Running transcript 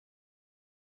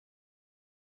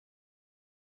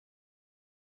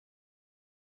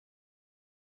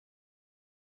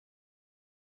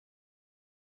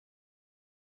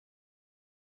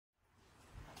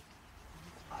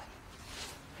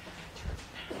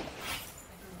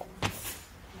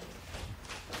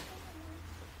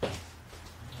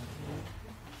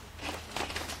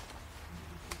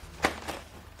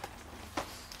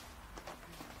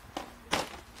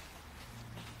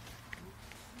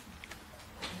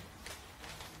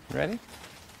Ready?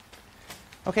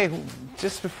 Okay,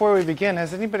 just before we begin,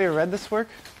 has anybody read this work?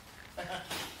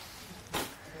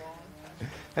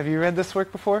 Have you read this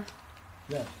work before?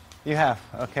 Yes. You have?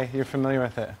 Okay, you're familiar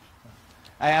with it.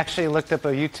 I actually looked up a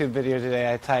YouTube video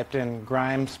today. I typed in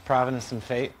Grimes, Providence, and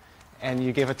Fate, and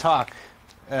you gave a talk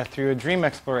through a dream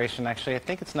exploration. Actually, I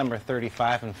think it's number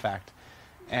 35, in fact.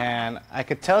 And I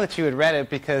could tell that you had read it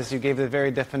because you gave the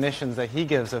very definitions that he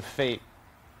gives of fate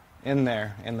in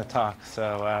there in the talk.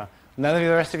 So none of the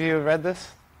rest of you have read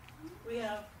this? We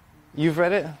have. You've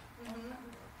read it? Mm-hmm.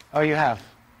 Oh, you have?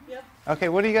 Yep. Okay,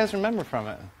 what do you guys remember from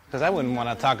it? Because I wouldn't want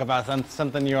to talk about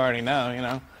something you already know, you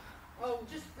know? Oh,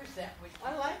 just present.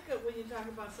 I like it when you talk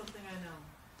about something I know.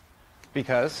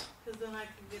 Because? Because then I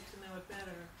can get to know it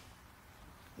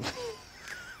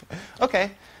better.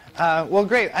 Okay. Well,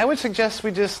 great. I would suggest we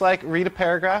just read a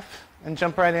paragraph and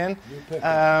jump right in.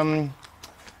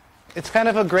 It's kind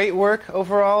of a great work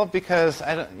overall because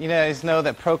you guys know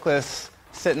that Proclus,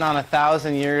 sitting on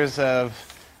 1,000 years of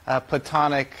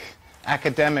Platonic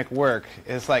academic work,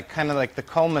 is kind of like the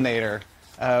culminator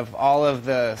of all of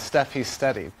the stuff he's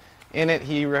studied. In it,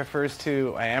 he refers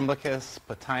to Iamblichus,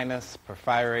 Plotinus,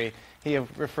 Porphyry. He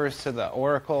refers to the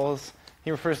oracles.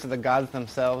 He refers to the gods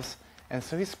themselves. And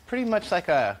so he's pretty much like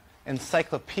an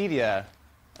encyclopedia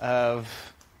of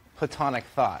Platonic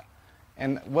thought.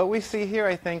 And what we see here,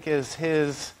 I think, is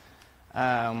his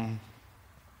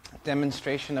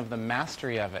demonstration of the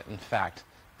mastery of it, in fact,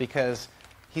 because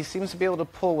he seems to be able to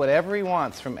pull whatever he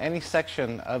wants from any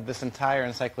section of this entire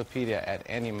encyclopedia at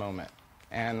any moment.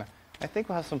 And I think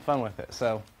we'll have some fun with it.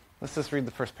 So let's just read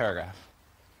the first paragraph.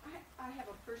 I have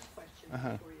a first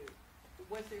question for you.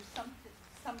 Was there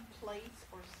some place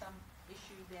or some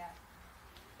issue, that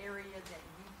area that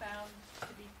you found to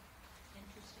be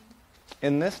interesting?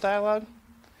 In this dialogue?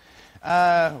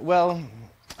 Well,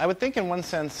 I would think in one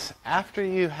sense, after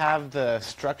you have the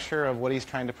structure of what he's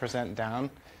trying to present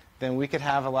down, then we could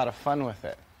have a lot of fun with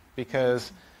it.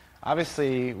 Because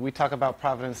obviously we talk about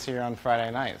Providence here on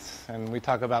Friday nights, and we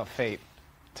talk about fate.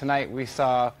 Tonight we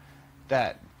saw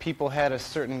that people had a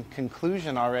certain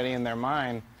conclusion already in their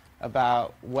mind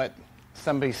about what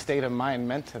somebody's state of mind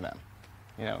meant to them.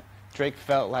 You know, Drake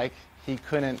felt like he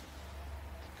couldn't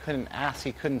ask,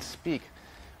 he couldn't speak.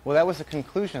 Well, that was a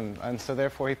conclusion, and so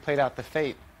therefore he played out the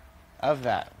fate of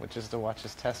that, which is to watch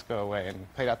his test go away,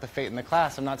 and played out the fate in the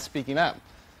class of not speaking up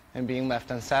and being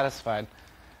left unsatisfied.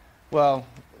 Well,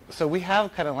 so we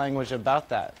have kind of language about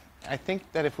that. I think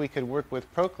that if we could work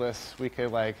with Proclus, we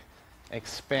could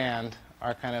expand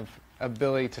our kind of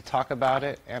ability to talk about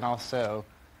it and also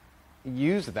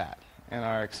use that in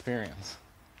our experience.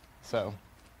 So,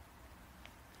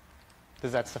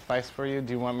 does that suffice for you?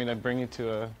 Do you want me to bring you to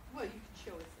a... Well, you can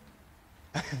show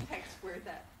us in text where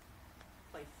that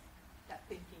place, that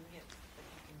thinking is, but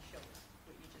you can show us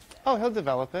what you just said. Oh, he'll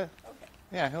develop it. Okay.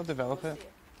 Yeah, he'll develop We'll it. see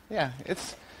it. Yeah,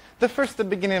 it's the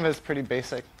beginning of it is pretty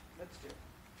basic. Let's do it.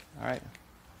 All right.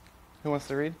 Who wants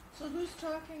to read? So who's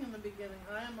talking in the beginning?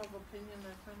 I am of opinion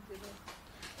that some people...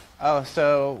 Oh,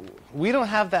 so we don't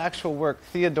have the actual work.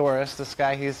 Theodorus, this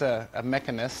guy, he's a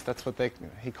mechanist. That's what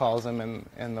he calls him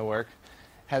in the work.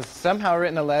 Has somehow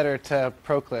written a letter to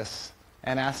Proclus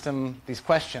and asked him these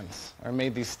questions or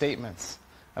made these statements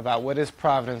about what is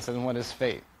providence and what is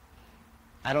fate.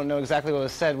 I don't know exactly what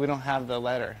was said. We don't have the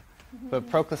letter. But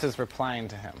Proclus is replying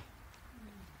to him.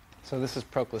 So this is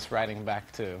Proclus writing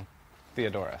back to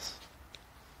Theodorus.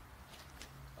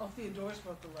 Oh, Theodorus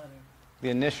wrote the letter. The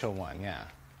initial one, yeah.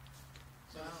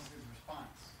 So this is his response.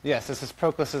 Yes, this is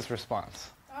Proclus's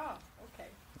response. Oh, okay.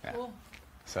 Yeah. Cool.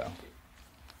 So,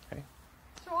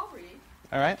 So I'll read.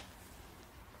 all right.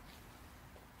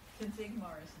 Since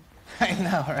Ingmar isn't I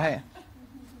know, right?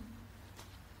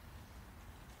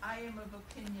 I am of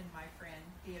opinion, my friend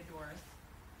Theodorus,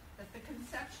 that the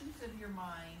conceptions of your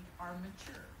mind are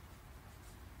mature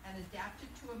and adapted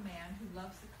to a man who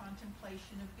loves the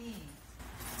contemplation of beings.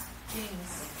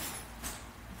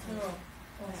 Oh,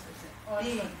 That's what it said. Oh,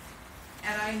 Beings. excellent.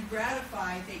 And I am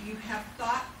gratified that you have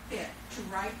thought fit to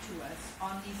write to us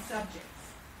on these subjects.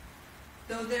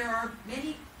 Though there are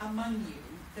many among you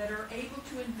that are able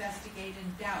to investigate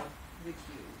and doubt with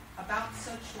you about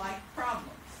such like problems.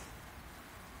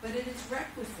 But it is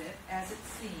requisite, as it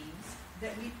seems,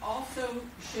 that we also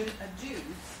should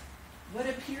adduce what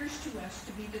appears to us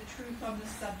to be the truth on the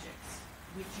subjects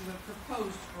which you have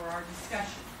proposed for our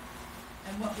discussion,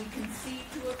 and what we conceive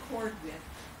to accord with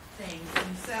things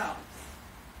themselves.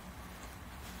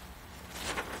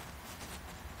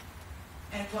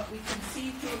 And what we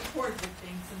conceive to accord with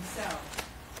things themselves,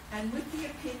 and with the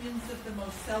opinions of the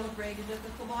most celebrated of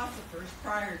the philosophers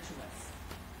prior to us.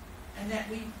 and that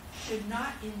we should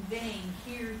not in vain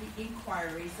hear the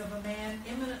inquiries of a man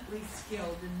eminently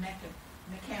skilled in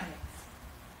mechanics,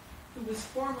 who was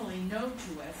formerly known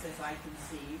to us, as I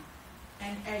conceive,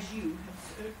 and as you have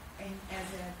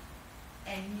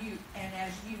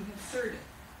asserted.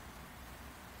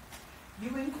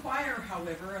 You inquire,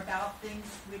 however, about things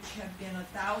which have been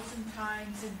 1,000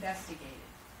 times investigated,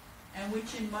 and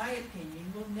which, in my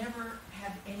opinion, will never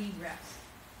have any rest,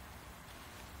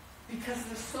 because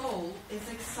the soul is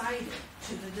excited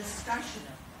to the discussion of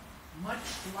them,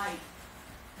 much light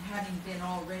having been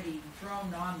already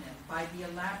thrown on them by the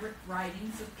elaborate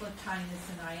writings of Plotinus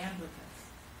and Iamblichus,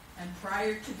 and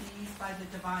prior to these by the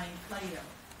divine Plato.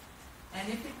 And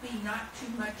if it be not too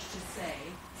much to say,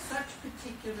 such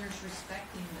particulars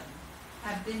respecting them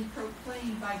have been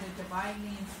proclaimed by the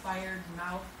divinely inspired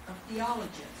mouth of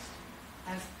theologists,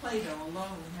 as Plato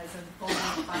alone has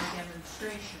unfolded by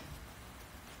demonstration.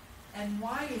 And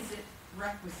why is it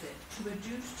requisite to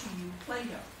adduce to you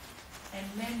Plato and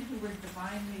men who were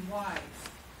divinely wise,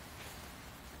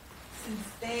 since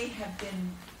they have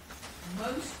been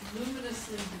most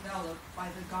luminously developed by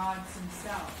the gods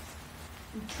themselves,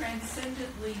 who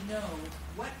transcendently know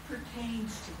what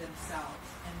pertains to themselves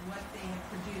and what they have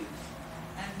produced,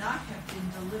 and not have been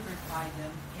delivered by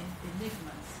them in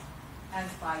enigmas, as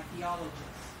by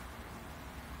theologists.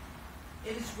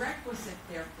 It is requisite,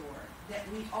 therefore, that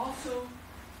we also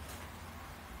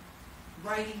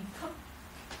writing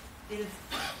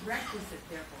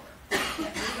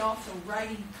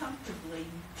comfortably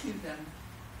to them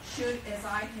should, as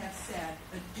I have said,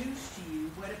 adduce to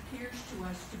you what appears to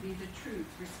us to be the truth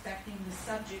respecting the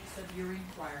subjects of your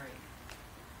inquiry.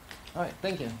 All right,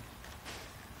 thank you.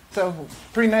 So,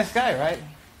 pretty nice guy, right?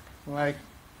 Like,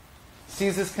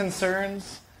 sees his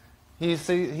concerns. He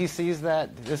sees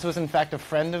that this was in fact a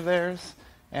friend of theirs,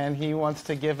 and he wants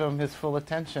to give him his full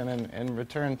attention in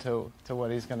return to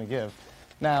what he's going to give.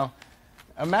 Now,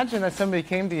 imagine that somebody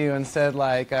came to you and said,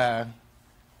 like,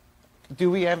 do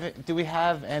we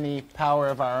have any power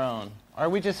of our own? Are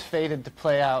we just fated to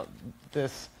play out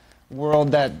this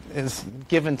world that is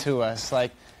given to us?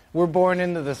 Like, we're born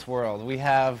into this world. We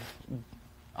have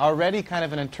already kind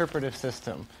of an interpretive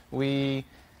system. We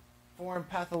form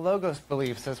pathologos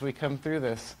beliefs as we come through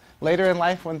this. Later in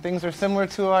life, when things are similar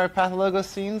to our pathologos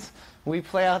scenes, we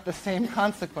play out the same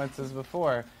consequences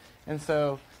before. And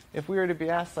so if we were to be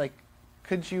asked, like,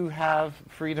 could you have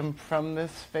freedom from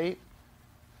this fate?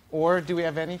 Or do we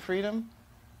have any freedom?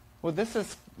 Well, this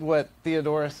is what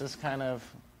Theodorus is kind of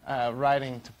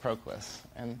writing to Proclus.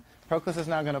 And Proclus is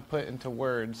now going to put into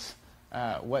words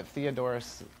what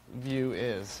Theodorus' view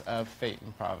is of fate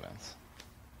and providence.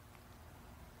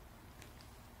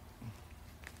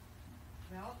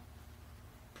 Well,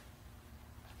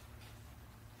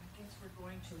 I guess we're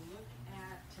going to look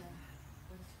at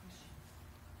what is questions?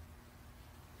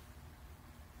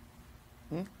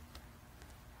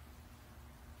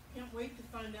 Can't wait to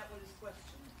find out what his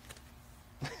question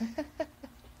is.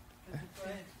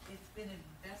 Because it's been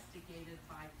investigated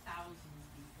by thousands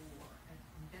before.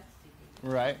 Investigated.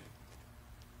 Right.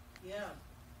 Yeah,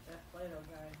 that Plato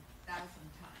guy, 1,000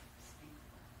 times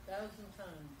before. 1,000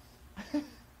 times.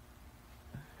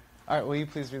 All right, will you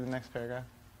please read the next paragraph?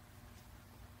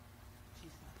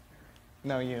 She's not correct.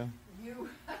 No, you. You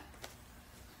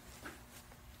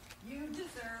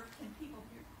deserve, can people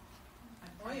hear? I'm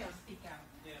Oh, trying yeah. to speak out.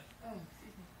 Yeah. Oh,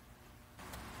 excuse me.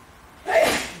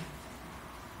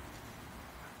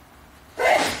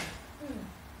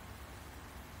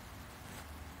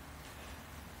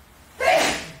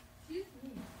 Excuse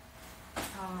me.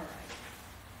 All right.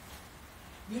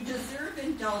 You deserve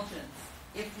indulgence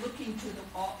if looking to the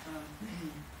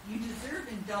you deserve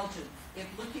indulgence if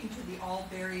looking to the all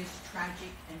various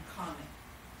tragic and comic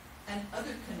and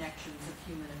other connections of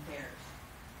human affairs.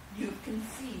 You have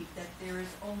conceived that there is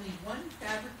only one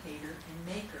fabricator and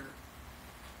maker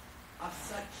of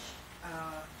such,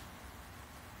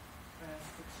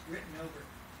 it's written over,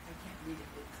 I can't read it,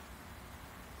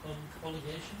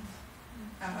 Colligations?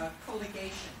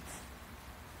 colligations,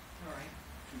 all right,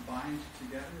 Combined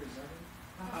together, is that it?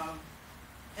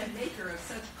 and maker of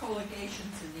such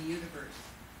colligations in the universe,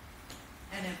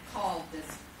 and have called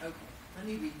this, okay, let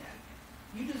me read that again.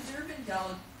 You deserve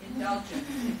indulgence in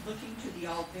looking to the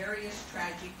all various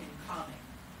tragic and comic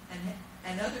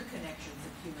and other connections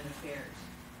of human affairs.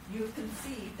 You have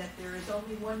conceived that there is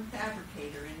only one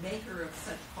fabricator and maker of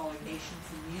such colligations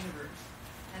in the universe,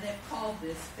 and have called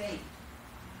this fate.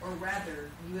 Or rather,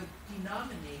 you have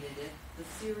denominated it the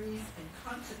series and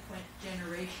consequent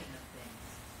generation of things,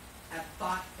 have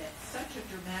thought that such a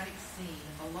dramatic scene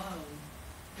alone,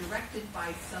 directed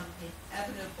by some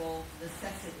inevitable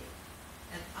necessity,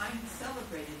 Einstein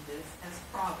celebrated this as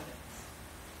providence,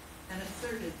 and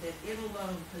asserted that it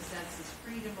alone possesses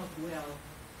freedom of will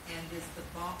and is the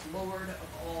Lord of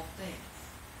all things.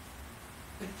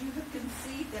 But you have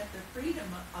conceived that the freedom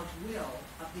of will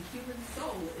of the human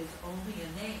soul is only a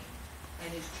name,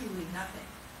 and is truly nothing,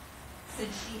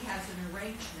 since she has an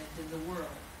arrangement in the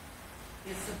world,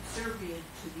 is subservient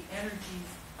to the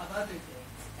energies of other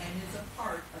things, and is a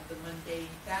part of the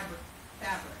mundane fabric.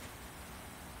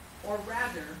 Or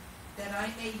rather, that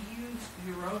I may use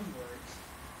your own words,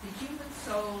 the human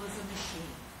soul is a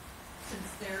machine, since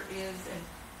there is an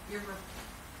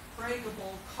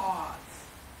irrefragable cause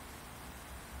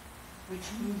which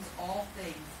moves all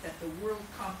things that the world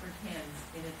comprehends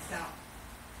in itself.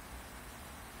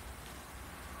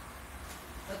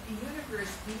 But the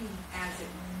universe being, as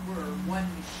it were, one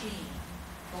machine,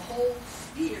 the whole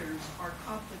spheres are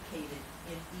complicated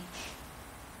in each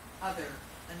other,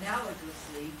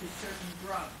 analogously to certain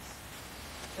drums.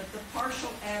 But the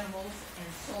partial animals and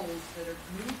souls that are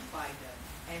moved by them,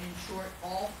 and in short,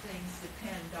 all things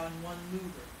depend on one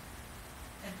mover.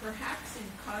 And perhaps in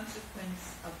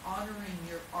consequence of honoring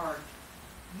your art,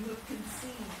 you have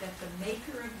conceived that the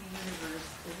maker of the universe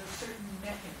is a certain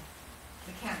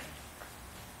mechanic,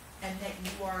 and that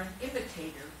you are an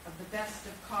imitator of the best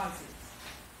of causes.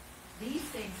 These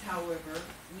things, however,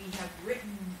 we have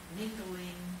written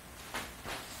mingling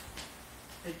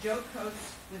the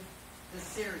jocose with the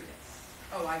serious.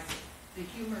 Oh, I see. The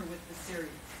humor with the serious.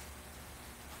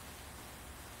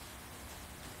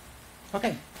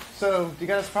 Okay, so do you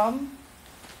got this problem?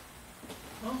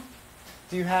 Huh?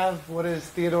 Do you have what is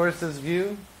Theodorus's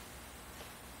view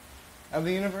of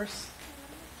the universe?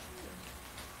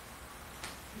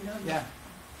 Yeah.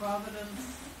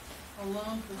 Providence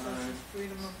alone possesses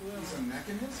freedom of will. He's a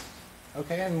mechanist?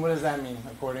 Okay, and what does that mean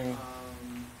according?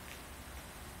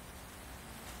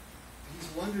 He's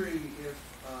wondering if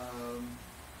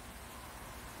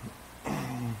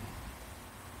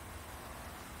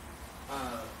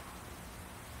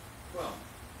well,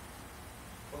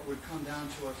 what would come down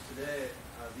to us today,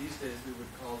 these days we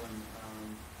would call them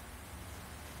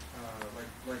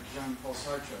like Jean-Paul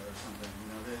Sartre or something. You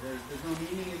know, there's no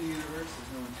meaning in the universe.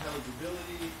 There's no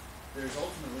intelligibility. There's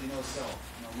ultimately no self,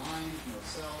 no mind, no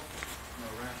self, no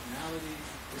rationality.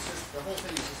 It's just the whole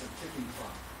thing is just a ticking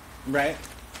clock. Right.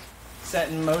 Set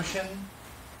in motion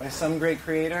by some great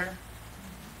creator.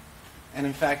 And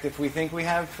in fact, if we think we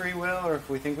have free will or if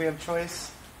we think we have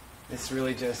choice, it's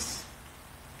really just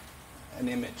an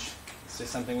image. It's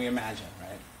just something we imagine,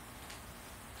 right?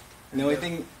 And the only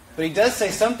thing, but he does say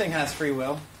something has free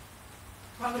will.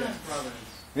 Providence. Yes,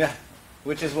 providence. Yeah.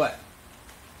 Which is what?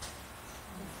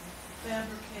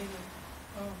 Fabricated.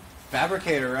 Oh,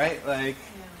 Fabricator, right? Like,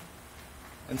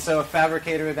 yeah. and so a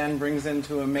fabricator then brings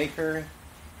into a maker.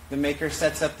 The maker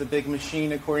sets up the big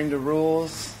machine according to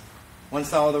rules.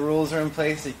 Once all the rules are in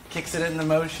place, he kicks it into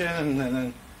motion and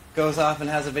then goes off and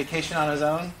has a vacation on his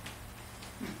own.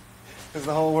 Because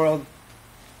the whole world...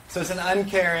 So it's an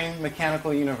uncaring,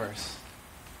 mechanical universe.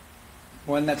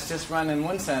 One that's just run in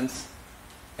one sense,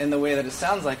 in the way that it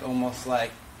sounds like, almost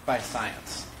like by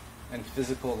science and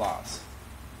physical laws.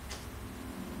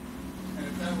 And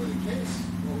if that were the case,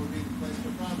 what would be the place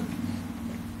for providence?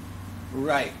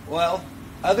 Right. Well,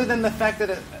 other than the fact that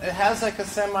it has like a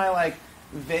semi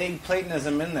vague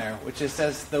Platonism in there, which it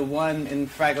says the one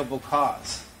infragable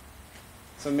cause.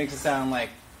 So it makes it sound like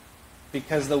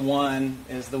because the one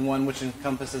is the one which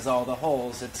encompasses all the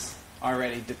wholes, it's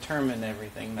already determined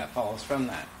everything that follows from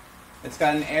that. It's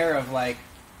got an air of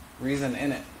reason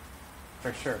in it,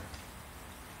 for sure.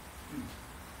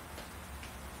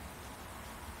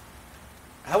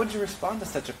 How would you respond to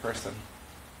such a person?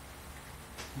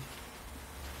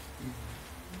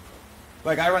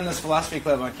 I run this philosophy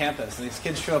club on campus, and these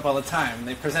kids show up all the time, and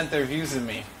they present their views of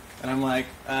me. And I'm like,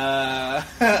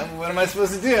 what am I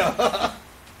supposed to do?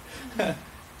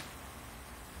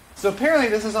 So apparently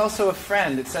this is also a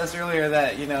friend. It says earlier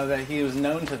that, that he was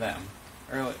known to them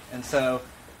early. And so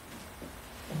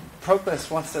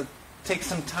Proclus wants to take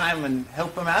some time and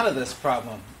help him out of this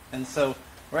problem. And so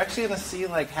we're actually going to see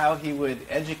how he would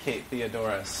educate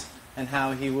Theodorus and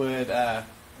how he would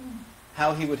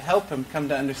help him come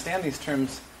to understand these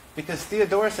terms, because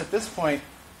Theodorus at this point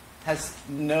has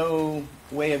no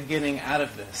way of getting out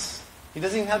of this. He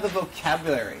doesn't even have the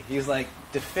vocabulary. He's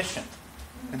deficient.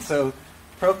 And so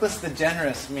Proclus the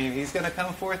generous, he's going to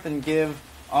come forth and give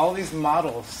all these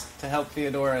models to help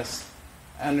Theodorus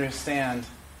understand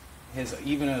his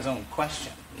own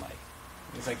question.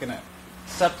 He's going to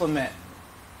supplement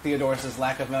Theodorus'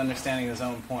 lack of understanding his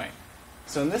own point.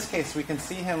 So in this case, we can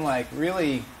see him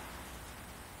really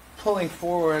pulling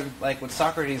forward like what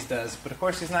Socrates does, but of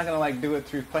course he's not going to like do it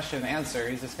through question and answer.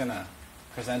 He's just going to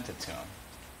present it to him.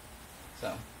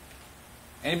 So,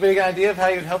 anybody got an idea of how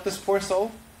you'd help this poor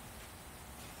soul?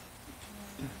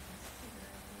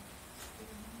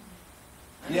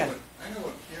 I know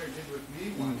what Pierre did with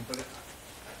me once, but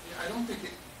I don't think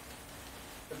it.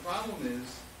 The problem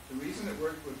is the reason it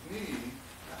worked with me.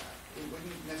 It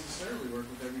wouldn't necessarily work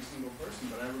with every single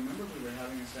person, but I remember we were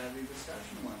having a savvy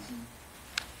discussion once,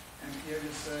 and Pierre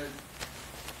just said,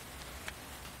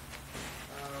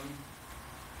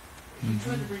 he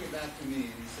tried to bring it back to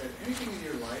me, and he said, anything in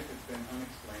your life that's been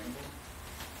unexplainable,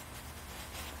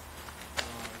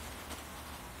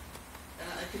 and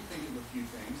I could think of a few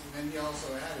things, and then he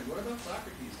also added, what about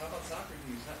Socrates? How about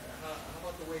Socrates? How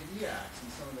about the way he acts, and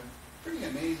some of the pretty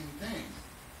amazing things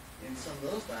in some of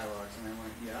those dialogues? And I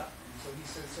went, yeah. And so he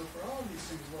said, so for all of these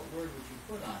things, what word would you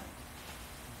put on it?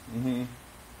 Mm-hmm.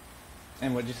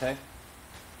 And what'd you say?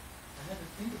 I had to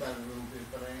think about it a little bit,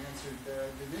 but I answered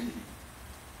divinity.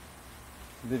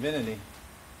 Divinity.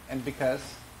 And because?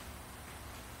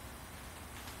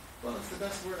 Well, it's the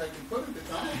best word I can put at the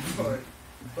time for it.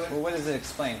 But, well, what does it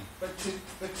explain? But to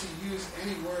use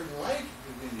any word like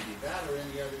divinity, that or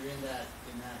any other in that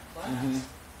class,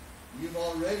 you've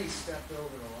already stepped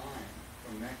over the line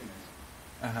from mechanism.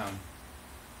 Uh-huh.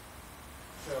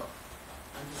 So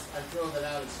I throw that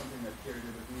out as something that Pierre did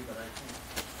with me, but I think.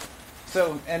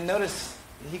 So, and notice,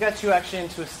 he got you actually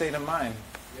into a state of mind.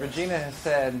 Yes. Regina has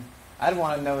said, I'd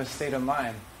want to know his state of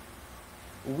mind.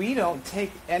 We don't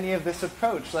take any of this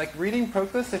approach. Like reading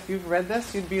Proclus, if you've read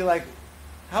this, you'd be like,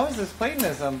 how is this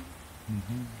Platonism?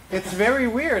 Mm-hmm. It's very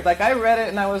weird. Like I read it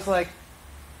and I was like,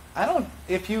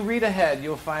 if you read ahead,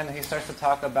 you'll find that he starts to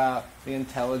talk about the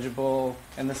intelligible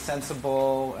and the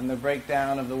sensible and the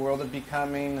breakdown of the world of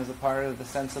becoming as a part of the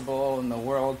sensible and the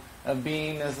world of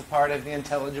being as a part of the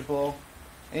intelligible.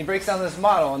 And he breaks down this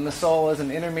model, and the soul is an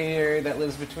intermediary that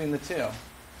lives between the two.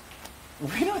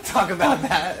 We don't talk about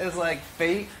that as like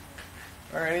fate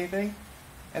or anything.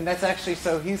 And that's actually,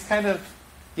 so he's kind of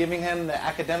giving him the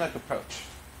academic approach.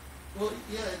 Well,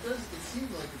 yeah, it does. It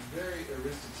seems like it's very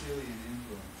Aristotelian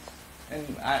influence.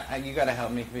 And you got to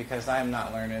help me because I am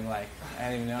not learned. Like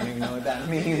I don't even know what that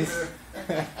means.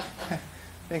 I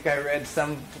think I read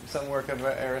some work of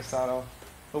Aristotle,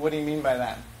 but what do you mean by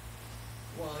that?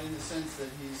 Well, in the sense that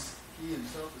he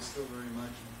himself is still very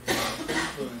much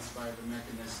influenced by the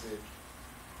mechanistic,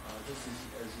 just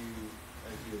as you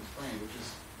explained, which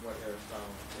is what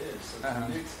Aristotle is. So to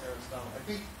mix Aristotle,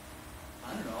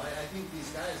 I think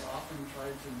these guys often try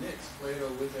to mix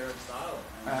Plato with Aristotle,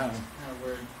 and that's kind of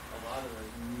where a lot of the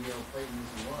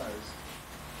Neoplatonism was.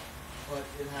 But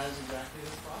it has exactly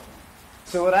this problem.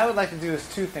 So what I would like to do is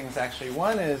two things, actually.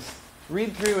 One is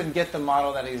read through and get the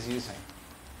model that he's using.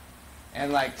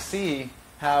 And like see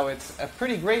how it's a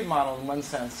pretty great model in one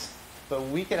sense, but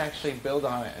we could actually build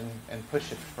on it and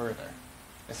push it further.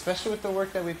 Especially with the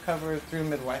work that we've covered through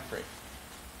midwifery.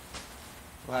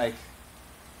 Like,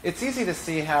 it's easy to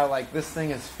see how like this thing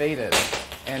is fated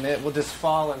and it will just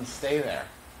fall and stay there.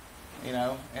 You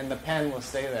know, and the pen will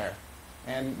stay there.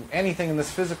 And anything in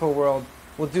this physical world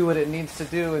will do what it needs to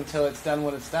do until it's done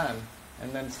what it's done.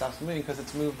 And then stops moving because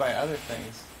it's moved by other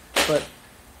things. But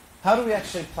how do we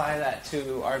actually apply that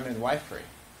to our midwifery?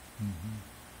 Mm-hmm.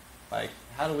 Like,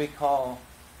 how do we call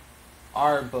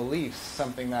our beliefs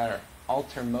something that are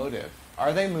altermotive?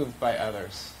 Are they moved by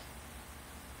others?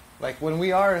 Like when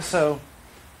we are, so,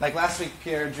 like last week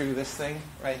Pierre drew this thing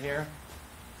right here.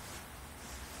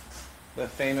 The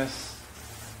famous,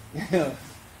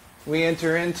 we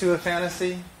enter into a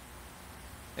fantasy,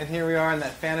 and here we are, and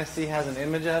that fantasy has an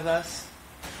image of us,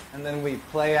 and then we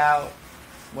play out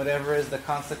whatever is the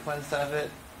consequence of it,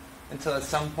 until at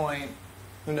some point,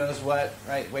 who knows what,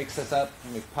 right, wakes us up,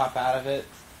 and we pop out of it,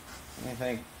 and we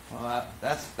think, well,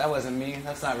 that wasn't me,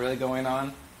 that's not really going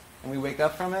on, and we wake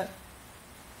up from it.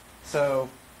 So,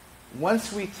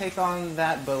 once we take on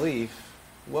that belief,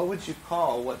 what would you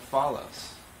call what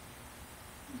follows?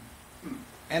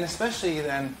 And especially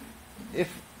then,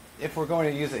 if we're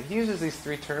going to use it, he uses these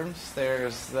three terms.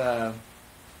 There's the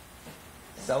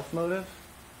self-motive.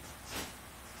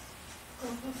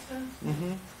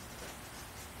 Mm-hmm.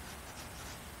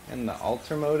 And the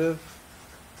alter-motive.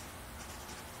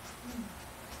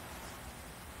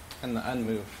 And the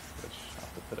unmoved, which I'll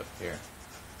have to put up here.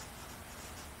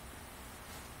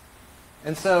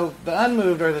 And so the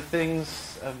unmoved are the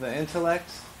things of the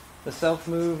intellect, the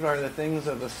self-moved are the things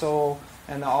of the soul,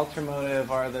 and the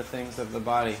alter-motive are the things of the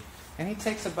body. And he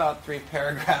takes about 3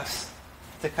 paragraphs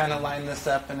to kind of line this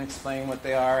up and explain what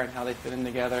they are and how they fit in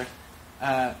together.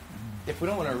 if we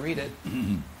don't want to read it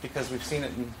because we've seen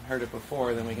it and heard it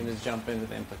before, then we can just jump into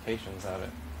the implications of it,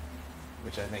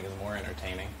 which I think is more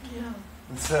entertaining. Yeah.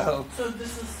 So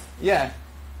this is yeah,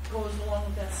 goes along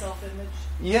with that self-image.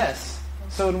 yes.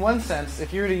 So in one sense,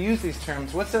 if you were to use these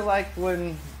terms, what's it like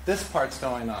when this part's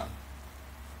going on?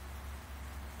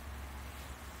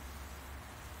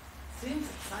 Seems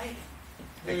exciting.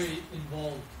 Very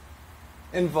involved.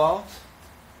 Involved?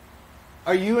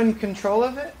 Are you in control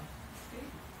of it?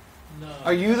 No.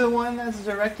 Are you the one that's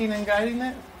directing and guiding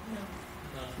it?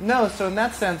 No. No, so in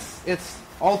that sense, it's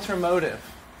ultramotive.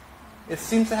 It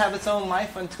seems to have its own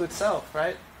life unto itself,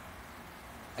 right?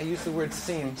 I use the word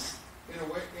seems. In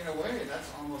a way,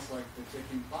 that's almost like the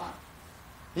ticking clock.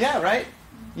 Yeah, right?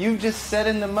 You've just set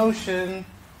into motion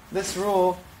this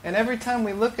rule, and every time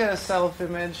we look at a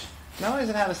self-image, not only does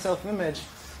it have a self-image,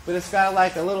 but it's got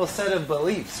like a little set of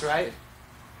beliefs, right?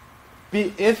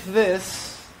 If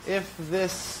this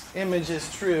image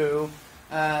is true,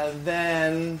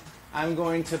 then I'm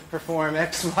going to perform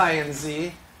X, Y, and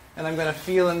Z, and I'm going to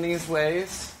feel in these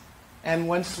ways. And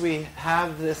once we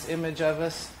have this image of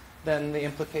us, then the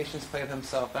implications play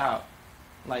themselves out,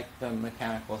 like the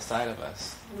mechanical side of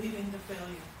us. Leading to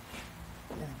failure.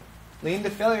 Yeah. Leading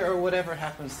to failure or whatever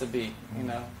happens to be, you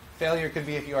know. Failure could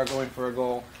be if you are going for a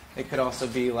goal. It could also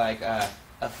be like a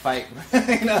fight,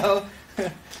 you know.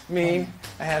 Me,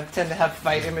 I tend to have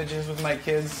fight images with my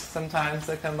kids sometimes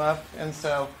that come up. And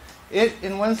so it,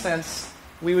 in one sense,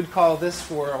 we would call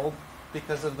this world,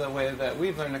 because of the way that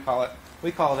we've learned to call it,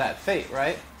 we call that fate,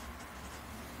 right?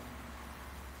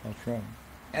 That's right.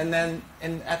 And then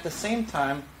at the same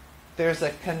time, there's a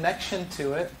connection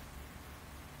to it.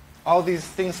 All these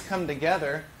things come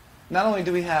together. Not only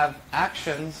do we have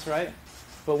actions, right?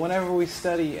 But whenever we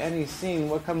study any scene,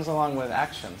 what comes along with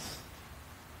actions?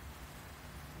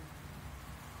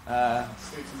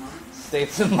 States of mind.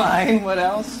 States of mind. What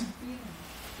else?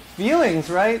 Feelings,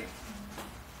 right?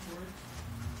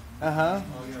 Uh-huh.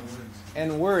 Oh yeah, words.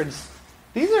 And words.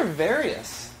 These are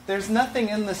various. There's nothing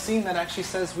in the scene that actually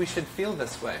says we should feel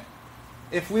this way.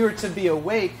 If we were to be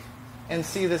awake and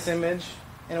see this image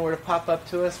and it were to pop up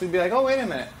to us, we'd be like, oh, wait a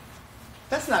minute.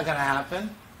 That's not going to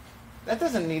happen. That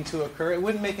doesn't need to occur. It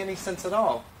wouldn't make any sense at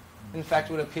all. In fact,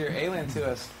 it would appear alien to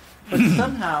us. But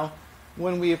somehow,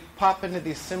 when we pop into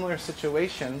these similar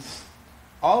situations,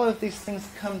 all of these things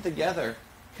come together,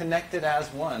 connected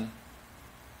as one.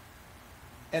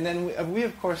 And then we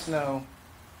of course, know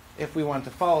if we want to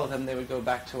follow them, they would go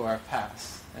back to our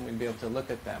past, and we'd be able to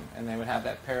look at them, and they would have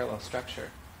that parallel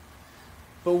structure.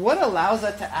 But what allows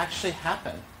that to actually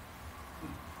happen?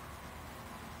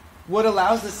 What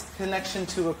allows this connection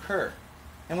to occur?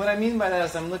 And what I mean by that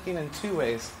is I'm looking in two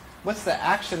ways. What's the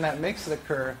action that makes it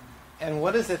occur, and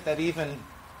what is it that even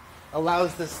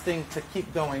allows this thing to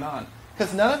keep going on?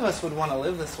 Because none of us would want to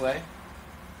live this way.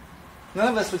 None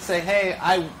of us would say, hey,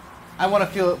 I want to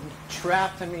feel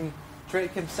trapped. I mean,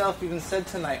 Drake himself even said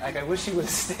tonight, like, I wish he would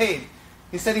have stayed.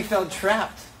 He said he felt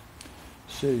trapped.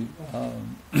 See,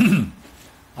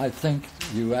 I think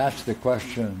you asked the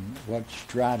question, what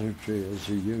strategy is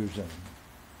he using?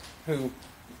 Who?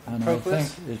 And Proclus? I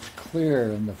think it's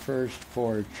clear in the first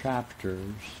 4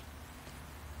 chapters,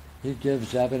 he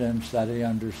gives evidence that he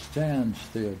understands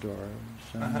Theodorus.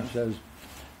 And he says,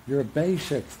 your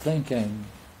basic thinking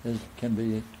can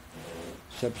be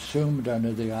subsumed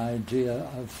under the idea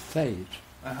of fate.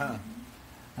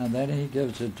 And then he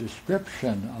gives a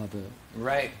description of it.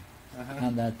 Right.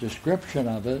 And that description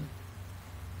of it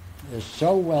is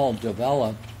so well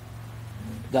developed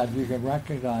that you can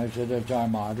recognize it as our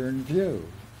modern view.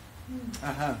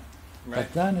 Right.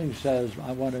 But then he says,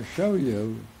 I want to show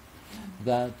you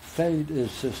that fate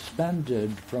is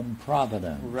suspended from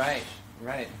providence. Right.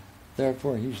 Right.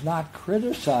 Therefore, he's not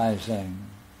criticizing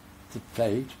the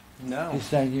fate. No. He's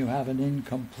saying you have an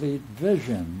incomplete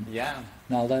vision. Yeah.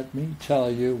 Now let me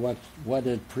tell you what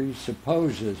it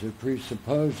presupposes. It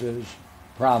presupposes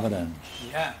providence.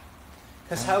 Yeah.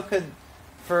 Because how could,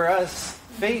 for us,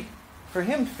 fate, for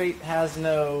him, fate has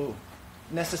no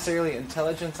necessarily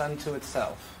intelligence unto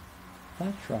itself.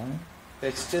 That's right.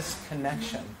 It's just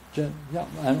connection.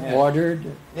 An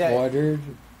ordered,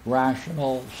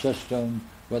 rational system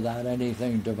without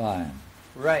anything divine.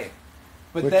 Right.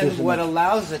 But Which then is what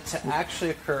allows it to actually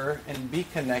occur and be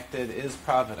connected is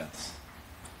providence.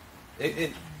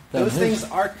 Those things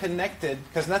are connected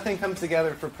because nothing comes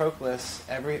together for Proclus.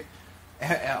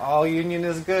 All union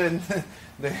is good.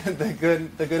 the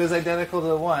good is identical to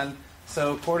the one.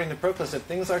 So according to Proclus, if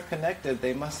things are connected,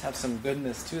 they must have some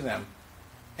goodness to them.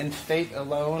 And fate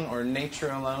alone or nature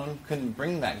alone couldn't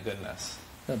bring that goodness.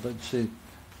 But see,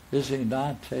 is he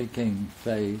not taking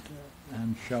fate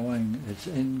and showing it's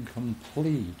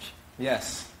incomplete,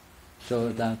 Yes. so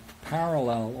that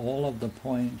parallel, all of the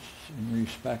points in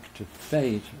respect to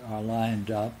fate are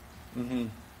lined up, Mm-hmm.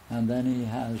 and then he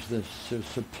has this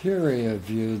superior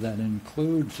view that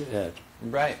includes it.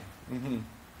 Right. Mm-hmm.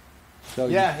 So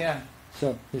Yeah.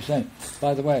 so he's saying,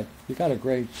 by the way, you got a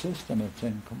great system, it's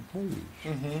incomplete.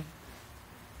 Mm-hmm.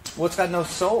 Well, it's got no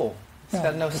soul. It's Yeah,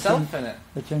 got no self in it.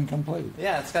 It's incomplete.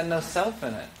 Yeah, it's got no self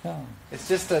in it. Yeah. It's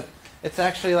just it's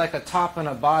actually like a top and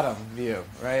a bottom view,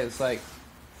 right? It's like,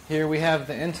 here we have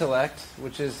the intellect,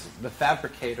 which is the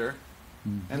fabricator,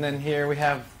 and then here we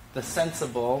have the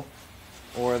sensible,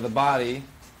 or the body,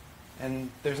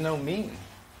 and there's no meaning.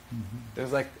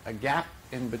 There's like a gap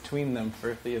in between them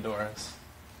for Theodorus.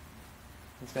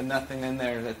 It's got nothing in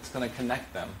there that's going to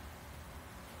connect them.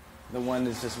 The one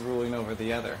is just ruling over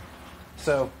the other.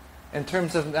 So, in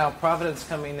terms of now providence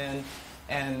coming in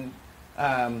and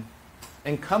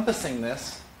encompassing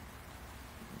this,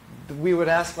 we would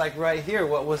ask, like right here,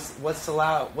 what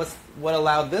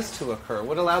allowed this to occur?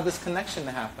 What allowed this connection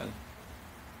to happen?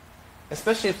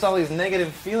 Especially if it's all these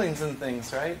negative feelings and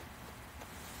things, right?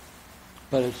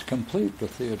 But it's complete for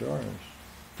Theodorus.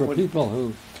 For people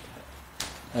who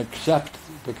accept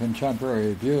the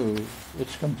contemporary view,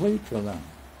 it's complete for them.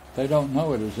 They don't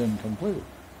know it is incomplete.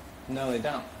 No, they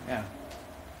don't. Yeah.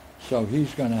 So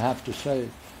he's going to have to say,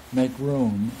 make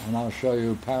room, and I'll show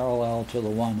you parallel to the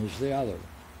one is the other.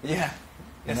 Yeah.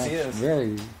 And Yes, he that's is. a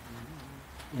very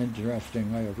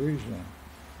interesting way of reasoning.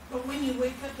 But when you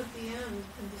wake up at the end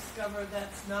and discover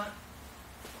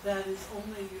that is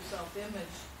only your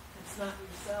self-image, it's not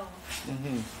yourself,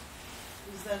 Mm-hmm.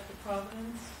 is that the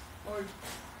providence? Or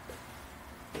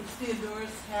does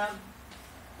Theodorus have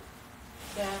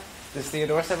that Does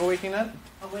Theodorus have a waking up?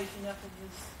 waking up in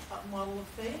his model of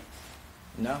faith?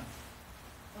 No.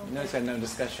 Okay. No, he's got no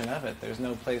discussion of it. There's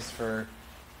no place for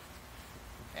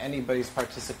anybody's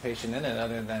participation in it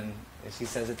other than, as he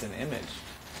says, it's an image.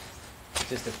 It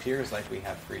just appears like we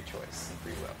have free choice and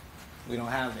free will. We don't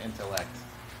have intellect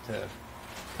to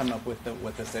come up with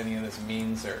what any of this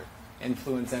means or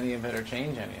influence any of it or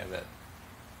change any of it.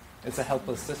 It's a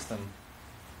helpless system.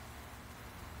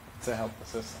 It's a helpless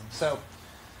system. So,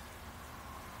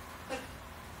 But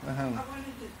I wanted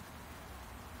to,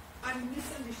 I'm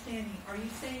misunderstanding. Are you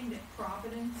saying that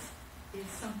providence is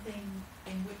something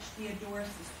in which Theodorus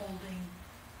is holding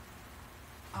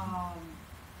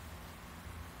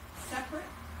separate?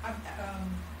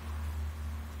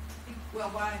 Well,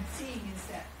 what I'm seeing is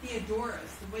that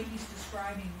Theodorus, the way he's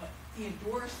describing what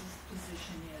Theodorus'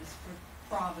 position is for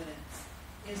providence,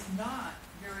 is not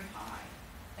very high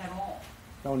at all.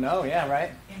 oh no, yeah,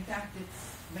 right? In fact,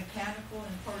 it's mechanical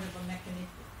and part of a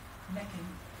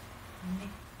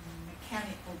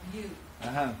mechanical view.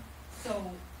 Uh-huh.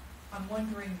 So I'm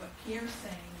wondering what Pierre's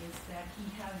saying is that he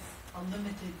has a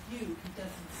limited view. He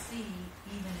doesn't see,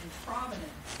 even in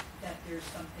providence, that there's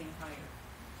something higher.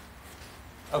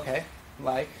 Okay,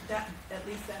 like? That, at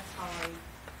least that's how I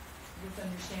was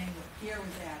understanding what Pierre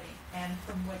was adding. And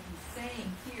from what he's saying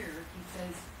here, he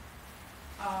says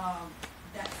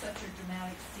that such a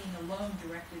dramatic scene alone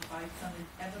directed by some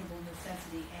inevitable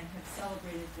necessity and have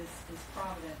celebrated this as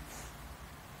providence.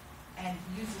 And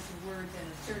he uses the words and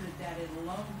asserted that it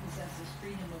alone possesses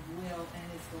freedom of will and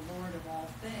is the Lord of all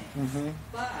things. Mm-hmm.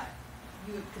 But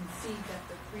you have conceived that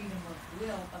the freedom of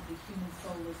will of the human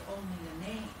soul is only a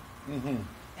name Mm-hmm.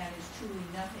 and is truly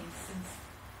nothing, since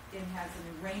it has an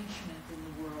arrangement in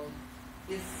the world,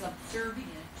 is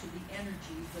subservient to the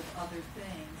energies of other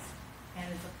things, and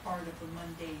is a part of the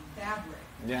mundane fabric.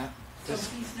 Yeah. So Just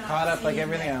he's not caught up like seeing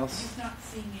everything that- else. He's not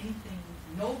seeing anything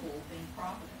noble in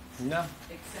providence, No.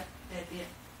 except that it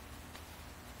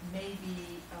may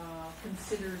be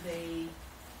considered a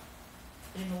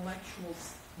intellectual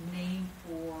name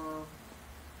for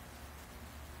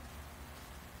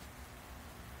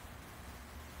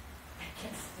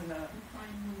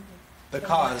The The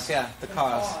cause, what? yeah, the The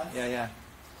cause. cause. Yeah.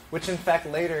 Which in fact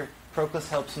later Proclus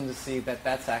helps him to see that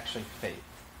that's actually fate.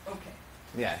 Okay.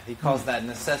 Yeah, he calls that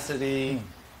necessity.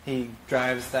 He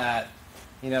drives that,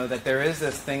 that there is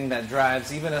this thing that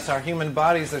drives, even as our human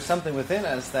bodies, there's something within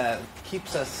us that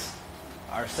keeps us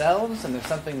ourselves, and there's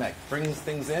something that brings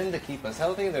things in to keep us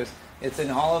healthy. It's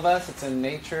in all of us, it's in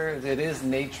nature, it is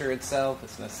nature itself,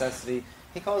 it's necessity.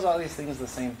 He calls all these things the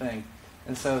same thing.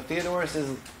 And so Theodorus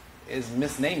is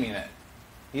misnaming it.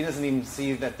 He doesn't even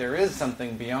see that there is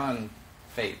something beyond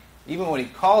fate. Even what he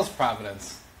calls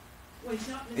providence. Well, he's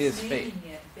not Is fate.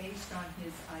 misnaming it based on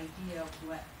his idea of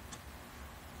what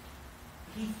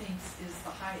he thinks is the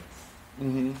highest.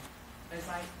 Mm-hmm. as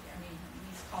I mean,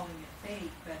 he's calling it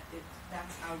fate, but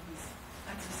that's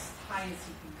as high as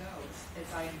he can go,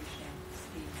 as I understand what's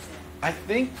being said. I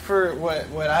think for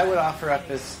what I would offer up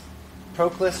is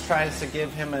Proclus tries to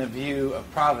give him a view of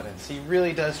providence. He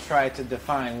really does try to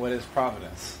define what is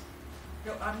providence.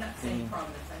 No, I'm not saying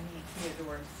providence, I mean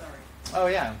Theodorus, sorry. Oh,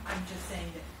 yeah. I'm just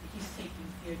saying that he's taking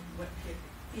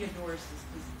Theodorus'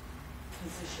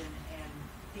 position, and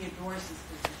Theodorus'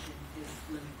 position is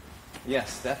limited.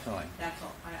 Yes, definitely. That's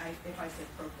all. If I said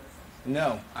Proclus, I'm sorry.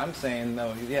 No, I'm saying,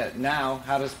 though, yeah, now,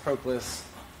 how does Proclus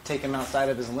take him outside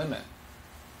of his limit?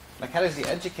 Like, how does he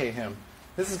educate him?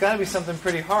 This has got to be something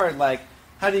pretty hard. Like,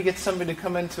 how do you get somebody to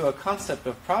come into a concept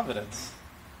of providence?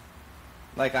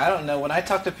 Like, I don't know. When I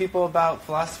talk to people about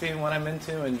philosophy and what I'm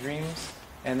into and dreams,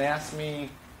 and they ask me,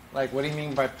 like, what do you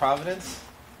mean by providence?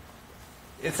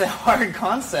 It's a hard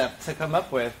concept to come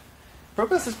up with.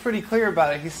 Proclus is pretty clear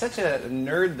about it. He's such a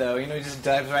nerd, though. You know, he just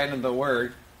dives right into the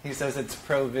word. He says it's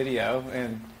pro-video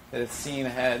and that it's seeing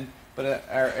ahead, but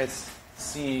it's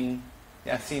seeing,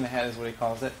 seeing ahead is what he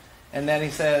calls it. And then he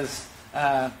says,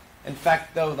 in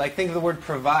fact, though, like, think of the word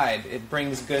provide. It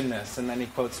brings goodness. And then he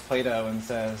quotes Plato and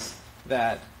says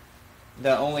that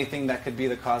the only thing that could be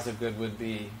the cause of good would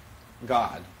be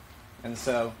God. And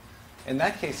so, in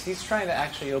that case, he's trying to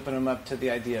actually open him up to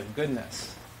the idea of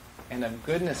goodness. And of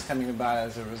goodness coming about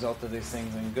as a result of these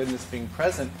things, and goodness being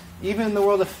present, even in the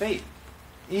world of fate.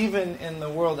 Even in the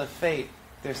world of fate,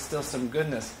 there's still some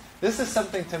goodness. This is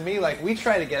something to me, like, we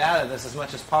try to get out of this as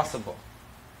much as possible.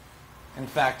 In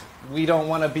fact, we don't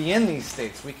want to be in these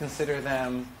states. We consider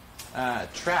them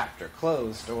trapped or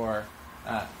closed or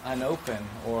unopen,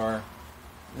 or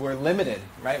we're limited,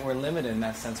 right? We're limited in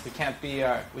that sense. We can't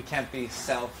be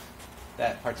self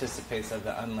that participates of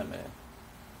the unlimited.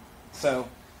 So,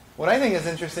 what I think is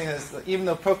interesting is that even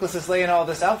though Proclus is laying all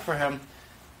this out for him,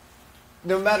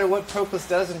 no matter what Proclus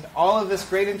does and all of this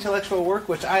great intellectual work,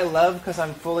 which I love because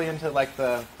I'm fully into like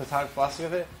the Platonic philosophy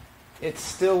of it, it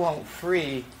still won't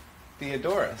free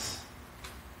Theodorus.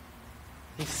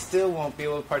 He still won't be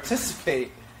able to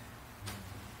participate.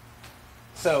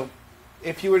 So,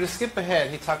 if you were to skip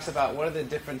ahead, he talks about what are the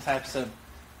different types of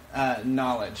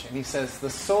knowledge. And he says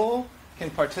the soul can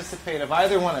participate of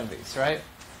either one of these, right?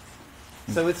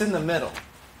 So it's in the middle.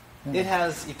 It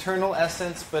has eternal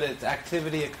essence, but its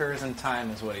activity occurs in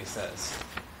time, is what he says.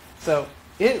 So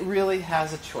it really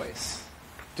has a choice.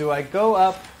 Do I go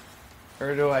up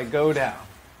or do I go down?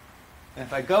 And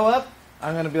if I go up,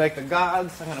 I'm going to be like the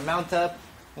gods. I'm going to mount up.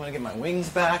 I'm going to get my wings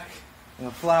back. I'm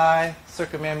going to fly,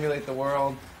 circumambulate the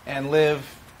world, and live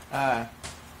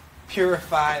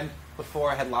purified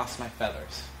before I had lost my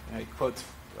feathers. You know, he quotes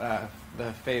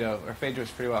the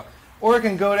Phaedrus pretty well. Or it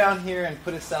can go down here and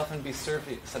put itself and be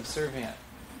subservient.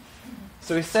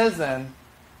 So he says then,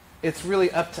 it's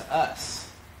really up to us.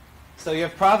 So you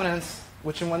have providence,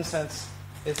 which in one sense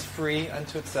is free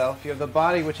unto itself. You have the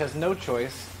body, which has no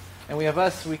choice. And we have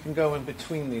us, we can go in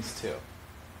between these two.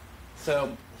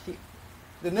 So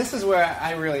then this is where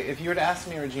I really, if you were to ask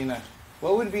me, Regina,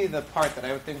 what would be the part that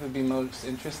I would think would be most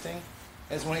interesting,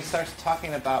 is when he starts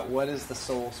talking about what is the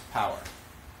soul's power.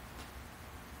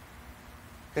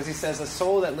 Because he says a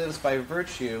soul that lives by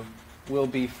virtue will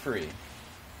be free.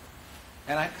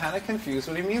 And I'm kind of confused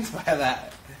what he means by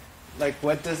that. Like,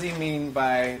 what does he mean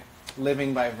by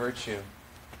living by virtue?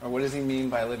 Or what does he mean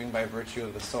by living by virtue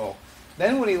of the soul?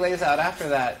 Then what he lays out after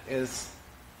that is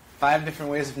 5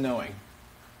 different ways of knowing.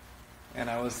 And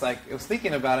I was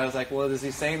thinking about it. I was like, well, is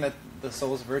he saying that the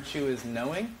soul's virtue is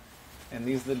knowing? And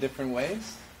these are the different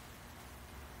ways?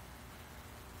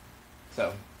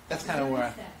 So, that's kind of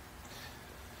where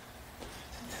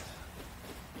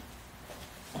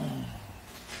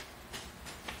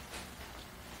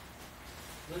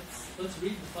Let's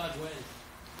read the 5 ways.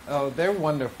 Oh, they're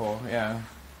wonderful, yeah.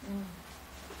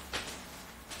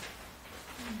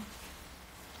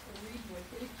 Read what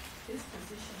his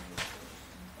position is first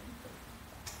and think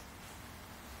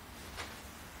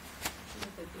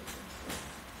of the difference.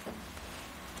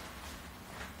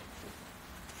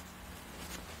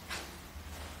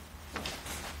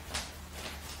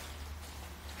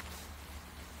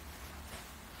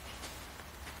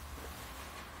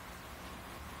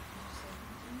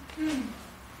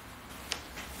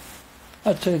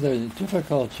 I'd say the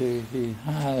difficulty he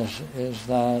has is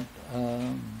that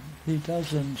he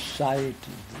doesn't cite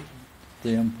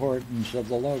the importance of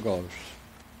the logos.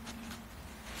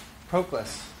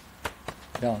 Proclus.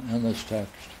 Yeah, in this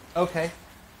text. Okay.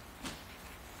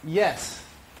 Yes.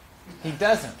 He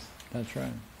doesn't. That's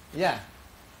right. Yeah.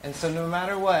 And so no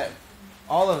matter what,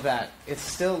 all of that, it's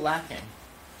still lacking.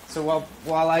 So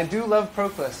while I do love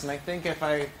Proclus, and I think if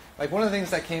I Like one of the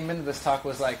things that came into this talk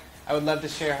was like, I would love to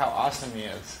share how awesome he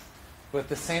is. But at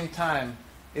the same time,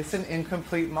 it's an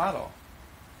incomplete model.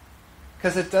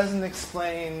 Because it doesn't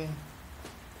explain,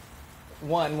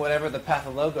 one, whatever the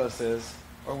pathologos is,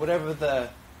 or whatever the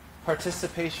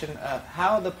participation,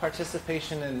 how the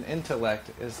participation in intellect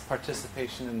is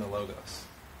participation in the logos.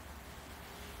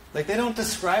 Like they don't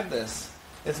describe this.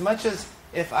 As much as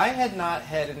if I had not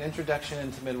had an introduction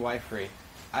into midwifery,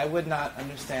 I would not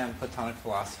understand Platonic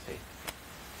philosophy.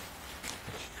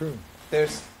 It's true.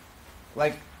 There's,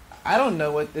 like, I don't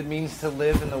know what it means to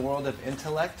live in the world of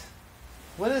intellect.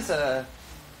 What is,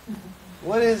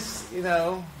 what is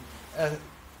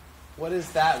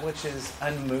that which is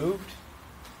unmoved?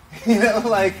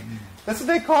 Like, that's what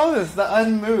they call this, the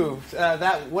unmoved.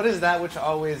 What is that which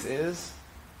always is?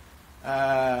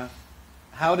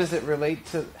 How does it relate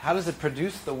to, how does it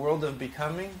produce the world of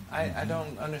becoming? I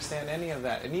don't understand any of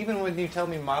that. And even when you tell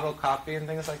me model copy and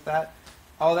things like that,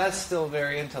 all that's still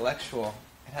very intellectual.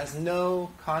 It has no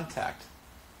contact.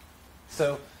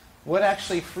 So what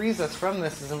actually frees us from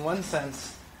this is, in one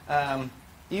sense,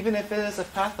 even if it is a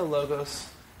pathologos,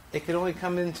 it can only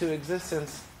come into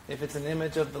existence if it's an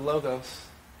image of the logos.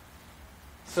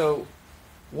 So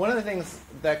one of the things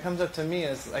that comes up to me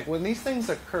is, like, when these things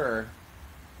occur,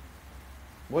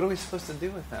 what are we supposed to do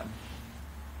with them?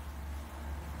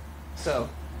 So,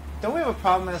 don't we have a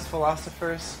problem as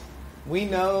philosophers? We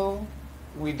know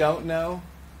we don't know,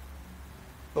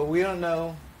 but we don't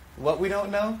know what we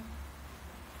don't know?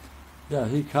 Yeah,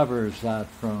 he covers that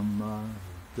from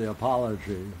the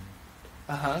Apology.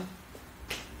 Uh-huh.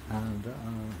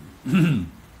 And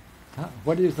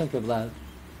what do you think of that,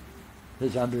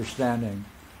 his understanding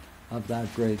of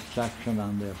that great section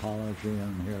on the Apology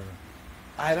in here?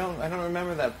 I don't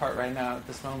remember that part right now at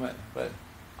this moment, but...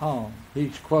 Oh,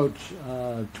 he quotes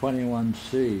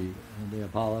 21c in the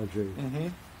Apology,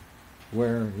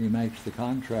 where he makes the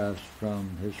contrast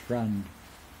from his friend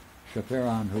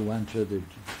Shaphiron, who went to the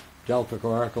Delphic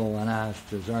Oracle and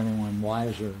asked, is there anyone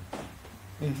wiser?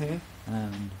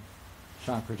 And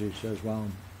Socrates says, well,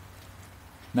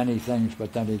 many things,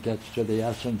 but then he gets to the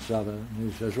essence of it.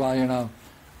 And he says, well,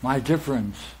 my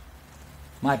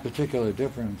particular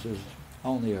difference is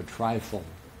only a trifle.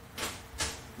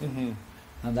 And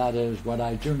that is, what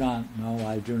I do not know,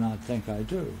 I do not think I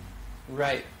do.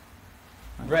 Right.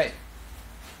 Right.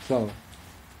 So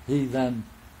he then,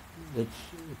 it's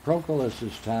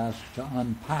Proclus's task to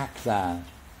unpack that.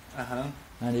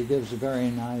 And he gives a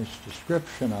very nice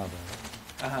description of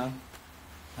it.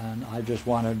 And I just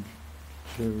wanted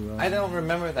to... I don't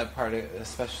remember that part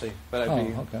especially, but I'd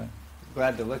be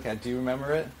glad to look at. Do you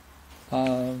remember it?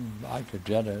 I could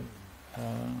get it.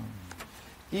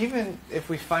 Even if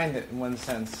we find it in one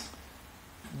sense,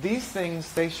 these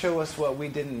things, they show us what we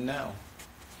didn't know.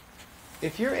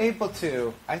 If you're able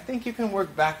to, I think you can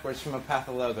work backwards from a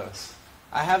pathologos.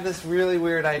 I have this really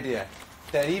weird idea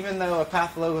that even though a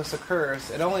pathologos occurs,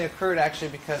 it only occurred actually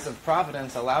because of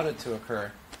providence allowed it to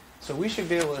occur. So we should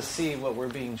be able to see what we're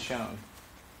being shown.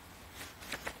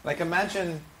 Like,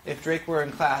 imagine if Drake were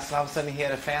in class and all of a sudden he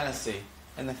had a fantasy,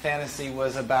 and the fantasy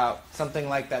was about something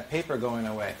like that paper going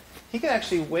away. He could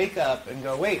actually wake up and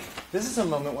go, wait, this is a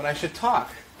moment when I should talk.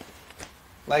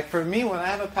 Like for me, when I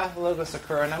have a pathologos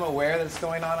occur and I'm aware that it's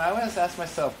going on, I always ask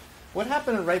myself, what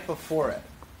happened right before it?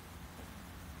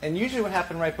 And usually what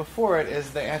happened right before it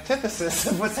is the antithesis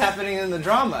of what's happening in the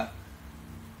drama.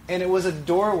 And it was a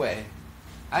doorway.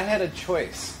 I had a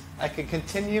choice. I could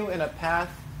continue in a path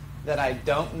that I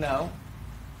don't know,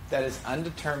 that is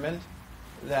undetermined,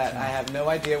 that I have no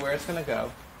idea where it's going to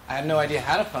go. I have no idea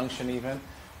how to function even.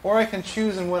 Or I can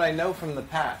choose in what I know from the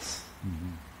past.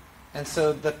 And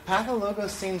so the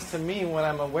pathologos seems to me, when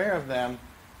I'm aware of them,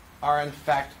 are in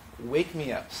fact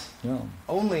wake-me-ups.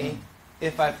 Only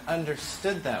if I've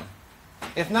understood them.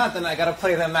 If not, then I got to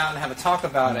play them out and have a talk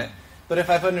about it. But if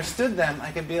I've understood them,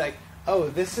 I can be like, oh,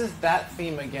 this is that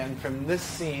theme again from this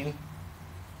scene.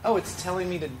 Oh, it's telling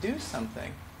me to do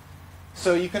something.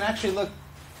 So you can actually look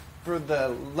for the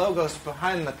logos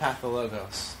behind the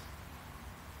pathologos.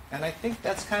 And I think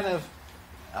that's kind of,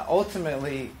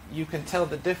 ultimately, you can tell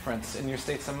the difference in your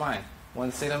states of mind.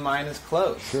 One state of mind is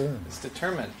closed. It's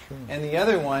determined. And the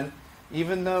other one,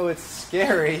 even though it's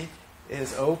scary,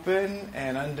 is open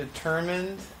and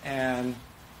undetermined,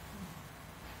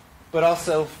 but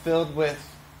also filled with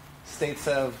states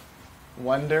of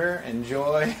wonder and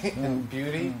joy and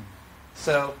beauty.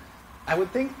 So I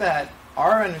would think that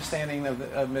our understanding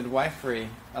of midwifery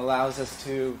allows us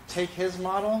to take his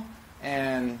model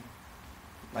and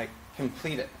like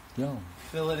complete it,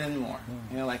 fill it in more.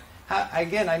 Like, how,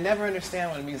 again, I never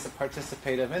understand what it means to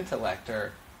participate of intellect,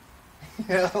 or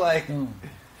You know, like. Oh.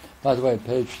 By the way,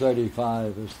 page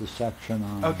 35 is the section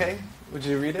on. Okay, would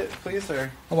you read it, please,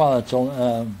 or? Well, it's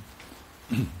I'm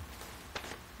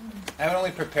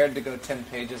only prepared to go 10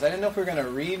 pages. I didn't know if we were going to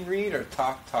read, or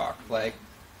talk. Like.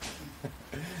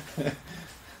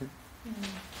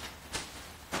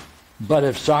 But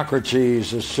if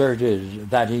Socrates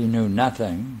asserted that he knew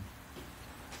nothing,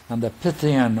 and the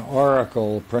Pythian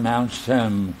oracle pronounced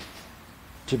him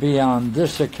to be on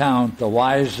this account the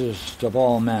wisest of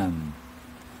all men,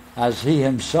 as he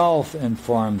himself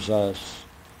informs us,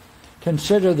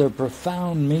 consider the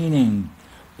profound meaning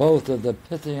both of the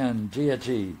Pythian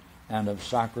deity and of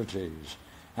Socrates,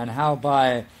 and how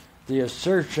by the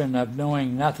assertion of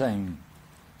knowing nothing,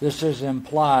 this is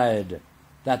implied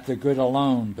that the good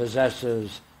alone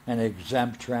possesses an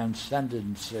exempt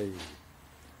transcendency,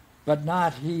 but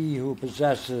not he who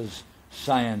possesses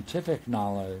scientific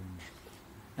knowledge,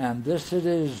 and this it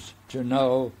is to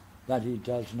know that he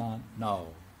does not know.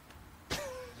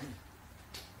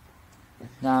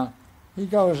 Now, he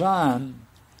goes on,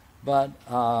 but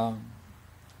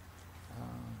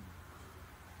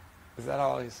Is that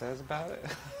all he says about it?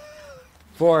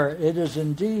 for it is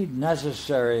indeed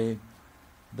necessary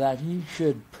that he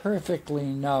should perfectly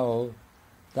know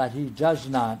that he does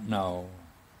not know.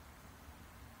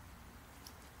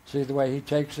 See the way he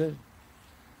takes it?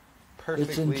 Perfectly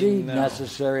It's indeed no.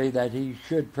 necessary that he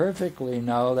should perfectly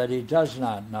know that he does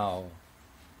not know.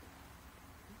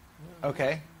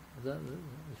 Okay.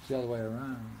 It's the other way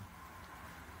around.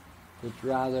 It's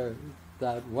rather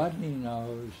that what he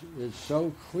knows is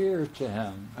so clear to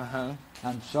him Uh-huh.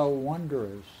 and so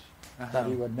wondrous that Uh-huh.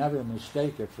 he would never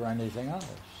mistake it for anything else.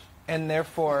 And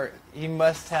therefore, he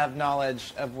must have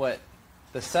knowledge of what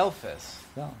the self is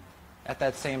Yeah, at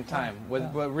that same time. Yeah.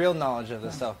 What real knowledge of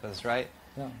the self is, right?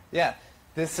 yeah. Yeah.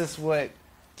 This is what...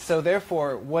 So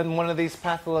therefore, when one of these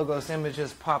pathologos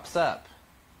images pops up,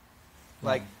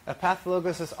 like a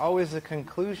pathologos is always a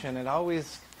conclusion. It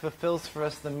always fulfills for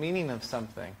us the meaning of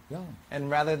something. Yeah. And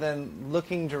rather than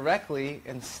looking directly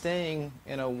and staying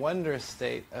in a wonder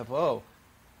state of, oh,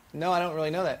 no, I don't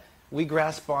really know that, we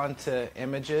grasp onto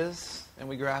images and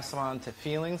we grasp onto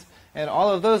feelings, and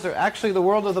all of those are actually the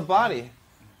world of the body.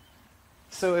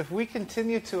 So if we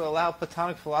continue to allow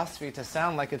Platonic philosophy to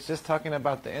sound like it's just talking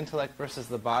about the intellect versus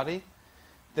the body,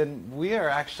 then we are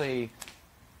actually,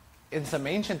 in some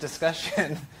ancient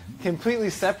discussion, completely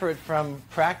separate from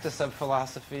practice of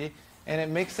philosophy, and it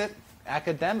makes it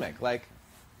academic, like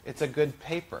it's a good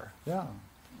paper. Yeah.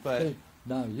 But See,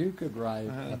 now you could write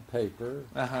a paper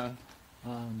uh-huh.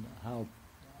 on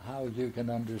how you can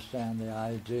understand the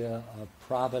idea of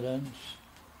providence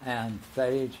and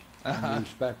fate in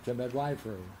respect to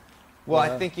midwifery. Well,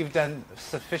 I think you've done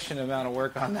sufficient amount of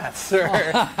work on that, sir.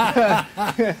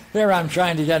 Here I'm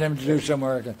trying to get him to do some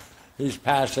work, and he's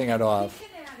passing it off. He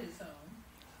can add his own.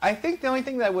 I think the only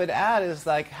thing that I would add is,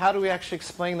 like, how do we actually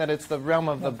explain that it's the realm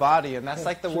of the body, and that's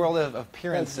like the world of But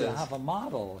appearances. you have a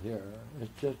model here.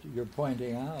 It's just you're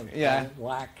pointing out Yeah. that it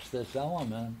lacks this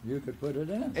element. You could put it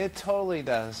in. It totally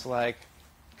does, like,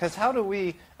 because how do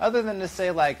we, other than to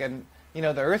say, like,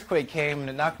 the earthquake came and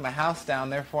it knocked my house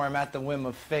down, therefore I'm at the whim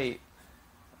of fate.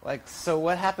 Like, so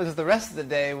what happens the rest of the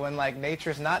day when, like,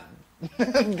 nature's not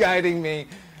guiding me,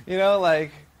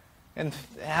 like, and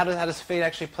how does fate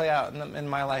actually play out in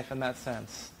my life in that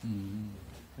sense?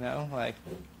 Mm-hmm. Like.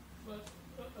 But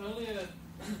earlier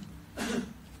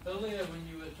when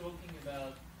you were talking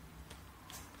about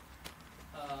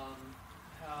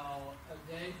how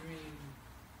a daydream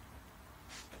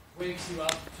wakes you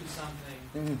up to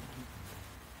something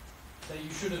that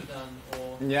you should have done,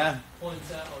 or Yeah.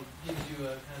 points out or gives you a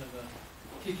kind of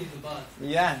a kick in the butt.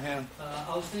 Yeah.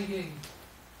 I was thinking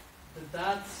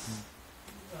that's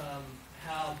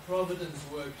how providence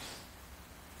works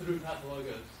through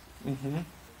pathologos, Mm-hmm.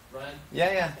 right?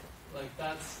 Yeah. Like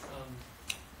that's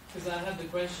because I had the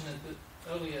question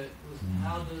earlier was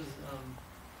how does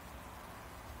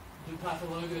do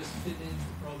pathologos fit into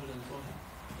providence,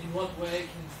 or in what way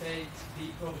can fate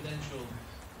be providential?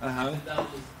 Uh-huh. And that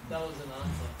was an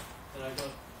answer that I got.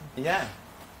 Yeah.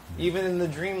 Even in the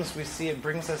dreams, we see it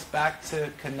brings us back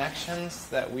to connections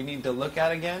that we need to look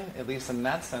at again, at least in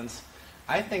that sense.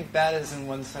 I think that is, in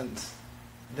one sense,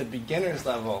 the beginner's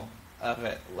level of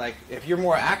it. Like, if you're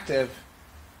more active,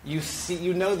 you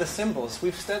know the symbols.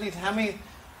 We've studied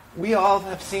we all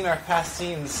have seen our past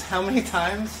scenes how many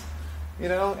times,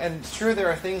 and sure there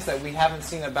are things that we haven't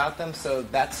seen about them, so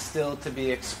that's still to be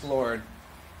explored.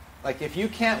 Like, if you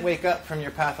can't wake up from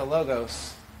your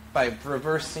pathologos by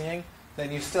reverse seeing,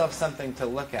 then you still have something to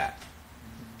look at.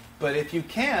 But if you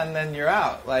can, then you're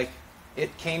out. Like,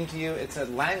 it came to you, it's a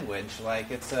language,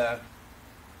 like it's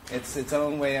It's its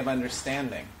own way of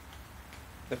understanding.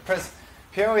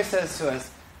 Pierre always says to us,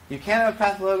 you can't have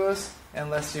pathologos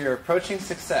unless you're approaching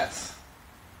success.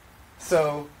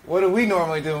 So what do we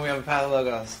normally do when we have a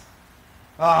pathologos?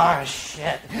 Oh,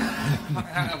 shit.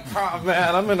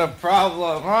 Man, I'm in a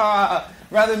problem.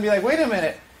 Rather than be like, wait a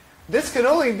minute, this could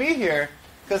only be here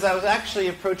because I was actually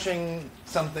approaching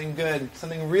something good,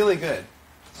 something really good.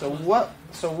 So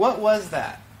what was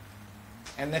that?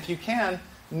 And if you can,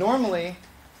 normally,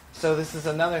 so this is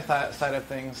another side of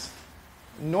things,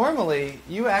 normally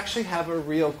you actually have a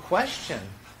real question.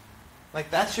 Like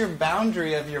that's your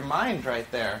boundary of your mind right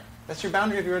there. That's your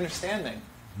boundary of your understanding.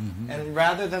 Mm-hmm. And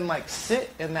rather than like sit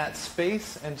in that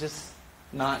space and just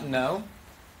not know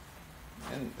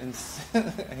and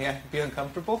yeah, be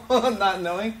uncomfortable not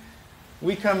knowing,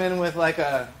 we come in with like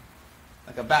a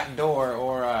back door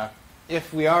or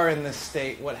if we are in this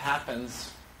state, what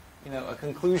happens, a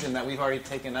conclusion that we've already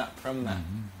taken up from that.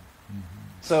 Mm-hmm. Mm-hmm.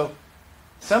 So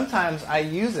sometimes I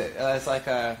use it as like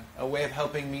a way of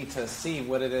helping me to see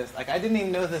what it is. Like I didn't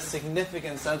even know the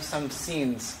significance of some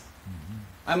scenes. Mm-hmm.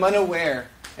 I'm unaware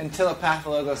until a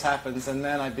pathologos happens, and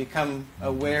then I become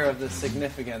aware of the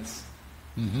significance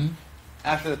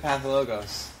after the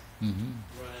pathologos. Mm-hmm.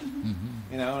 Right.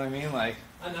 Mm-hmm. You know what I mean? Like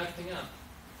I'm acting up.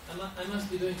 I must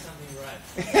be doing something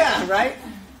right. Yeah, right?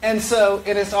 And so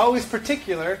it is always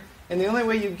particular, and the only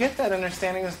way you get that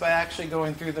understanding is by actually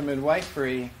going through the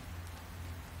midwifery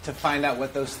to find out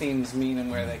what those themes mean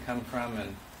and where they come from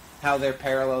and how they're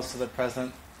parallels to the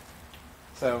present.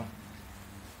 So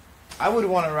I would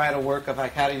want to write a work of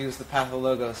like how to use the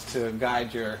pathologos to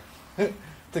guide your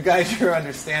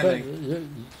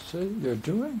understanding. See, you're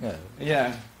doing it.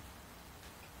 Yeah.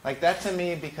 Like that to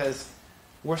me, because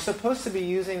we're supposed to be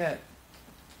using it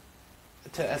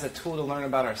as a tool to learn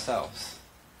about ourselves.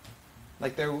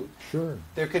 Like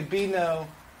there could be no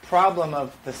problem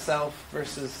of the self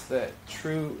versus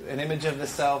an image of the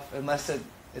self unless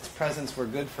its presence were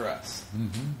good for us.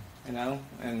 Mm-hmm.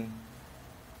 And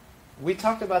we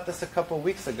talked about this a couple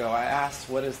weeks ago. I asked,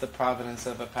 what is the providence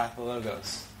of a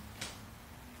pathologos?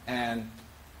 And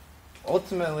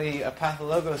ultimately, a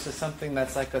pathologos is something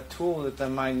that's like a tool that the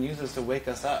mind uses to wake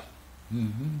us up.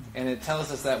 Mm-hmm. And it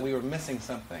tells us that we were missing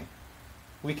something.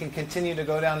 We can continue to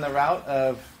go down the route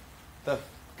of the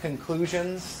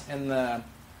conclusions and the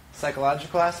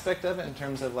psychological aspect of it in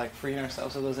terms of like freeing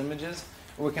ourselves of those images,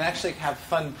 or we can actually have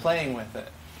fun playing with it.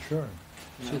 Sure.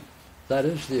 See, that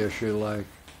is the issue. Like,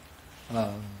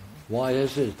 why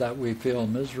is it that we feel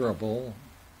miserable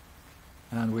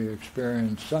and we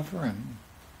experience suffering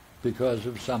because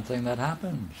of something that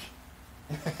happens?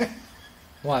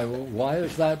 Why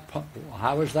is that?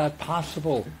 How is that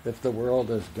possible if the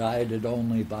world is guided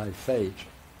only by fate?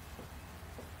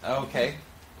 Okay.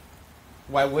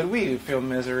 Why would we feel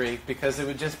misery? Because it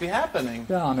would just be happening.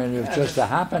 Yeah, I mean, if it's just a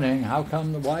happening, how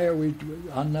come? Why are we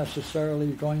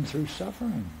unnecessarily going through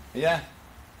suffering? Yeah.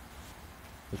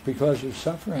 It's because of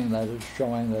suffering that is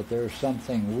showing that there's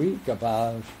something weak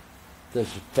about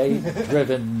this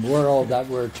fate-driven world that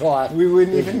we're taught. We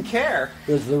wouldn't even care.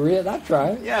 That's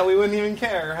right. Yeah, we wouldn't even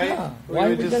care, right? Yeah. Why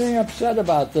are we getting upset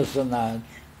about this and that?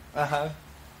 Uh-huh.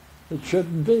 It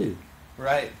shouldn't be.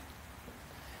 Right.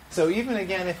 So even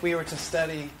again, if we were to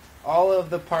study all of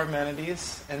the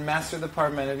Parmenides and master the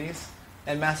Parmenides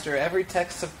and master every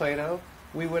text of Plato,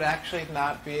 we would actually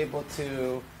not be able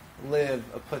to live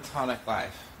a Platonic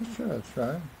life. Sure, that's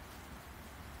right.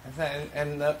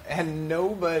 And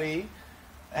nobody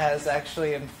has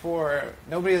actually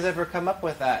nobody has ever come up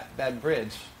with that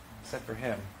bridge except for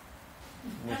him.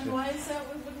 And why is that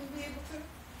we wouldn't be able to?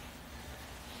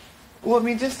 Well, I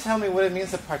mean, just tell me what it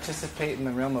means to participate in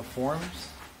the realm of forms.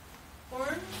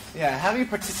 Forms? Yeah, how do you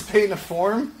participate in a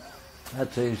form?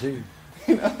 That's easy.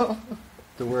 The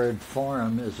word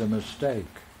form is a mistake.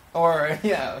 Or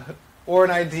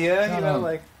an idea,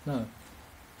 No.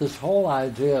 This whole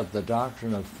idea of the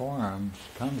doctrine of forms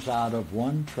comes out of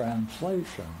one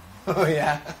translation. Oh,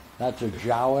 yeah. That's a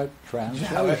Jowett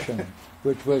translation,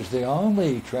 which was the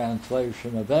only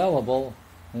translation available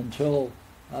until,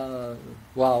 it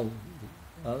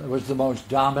was the most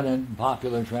dominant and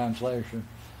popular translation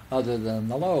other than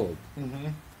the Loeb. Mm-hmm.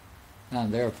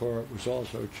 And therefore it was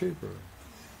also cheaper.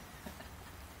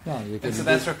 No, and so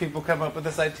that's where people come up with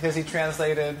this idea, because he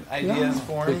translated ideas,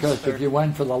 forms? Because if you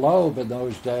went for the Loeb in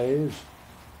those days,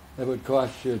 it would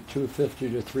cost you $2.50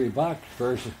 to $3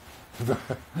 versus...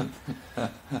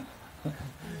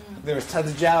 There was tons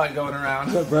of Jowett going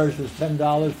around. Versus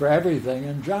 $10 for everything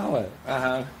in Jowett.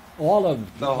 Uh-huh. All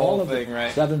of the whole thing,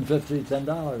 right? $7.50,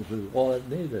 $10 was all it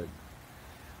needed.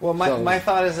 Well, my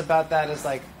thought is about that is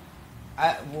like,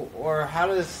 or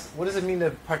what does it mean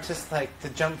to to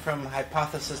jump from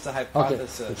hypothesis to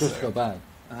hypothesis? Okay, just go back.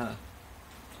 Uh-huh.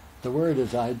 The word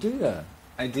is idea.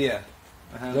 Idea.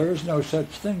 Uh-huh. There is no such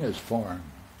thing as form.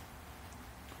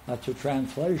 That's a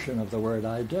translation of the word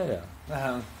idea.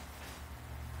 Uh-huh.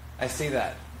 I see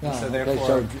that. Yeah, So okay,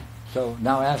 therefore, so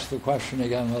now ask the question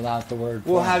again without the word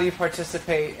form. well, how do you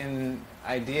participate in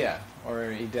idea or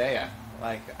idea?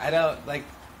 Like, I don't like.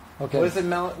 Okay. What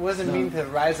does it mean to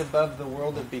rise above the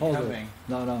world of Hold it. becoming?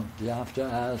 No. You have to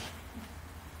ask,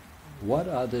 what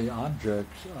are the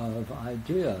objects of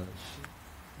ideas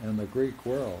in the Greek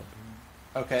world?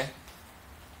 Okay.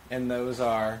 And those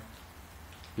are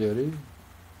Beauty,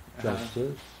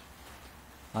 justice,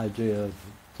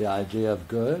 the idea of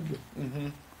good. Mm-hmm.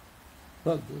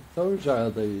 But those are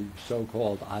the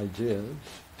so-called ideas.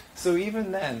 So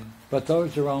even then, But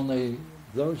those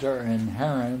are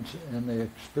inherent in the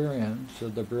experience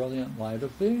of the brilliant light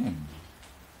of being.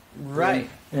 right?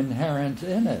 Inherent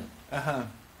in it. Uh-huh.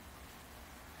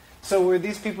 So were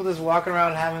these people just walking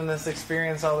around having this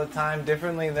experience all the time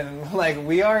differently than like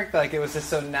we are? Like it was just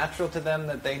so natural to them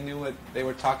that they knew what they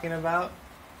were talking about?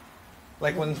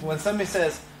 Like when somebody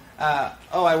says, oh,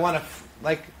 I want to,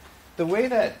 like the way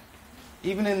that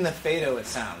even in the Phaedo it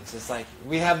sounds, it's like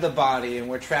we have the body and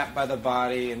we're trapped by the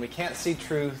body and we can't see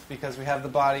truth because we have the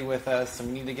body with us and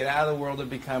we need to get out of the world of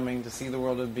becoming to see the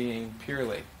world of being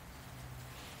purely.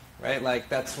 Right? Like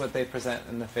that's what they present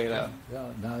in the Phaedo. Yeah,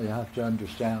 now you have to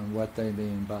understand what they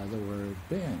mean by the word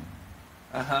being.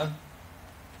 Uh-huh.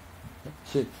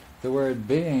 See, the word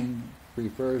being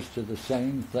refers to the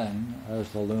same thing as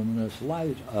the luminous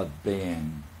light of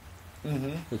being.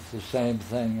 Mm-hmm. It's the same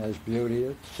thing as beauty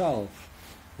itself.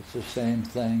 It's the same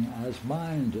thing as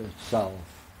mind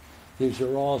itself. These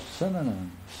are all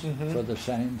synonyms for the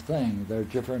same thing. They're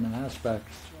different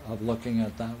aspects of looking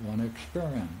at that one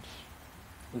experience.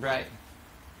 Right.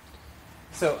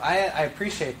 So I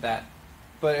appreciate that.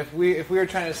 But if we were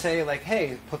trying to say like,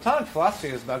 hey, Platonic philosophy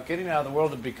is about getting out of the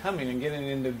world of becoming and getting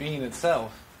into being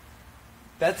itself,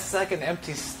 that's like an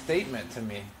empty statement to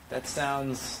me. That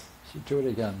sounds... So do it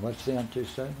again. What's the empty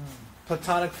statement?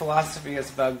 Platonic philosophy is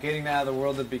about getting out of the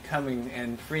world of becoming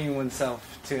and freeing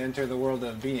oneself to enter the world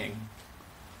of being.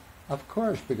 Of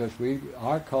course, because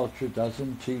our culture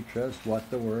doesn't teach us what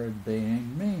the word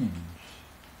being means.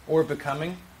 Or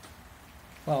becoming?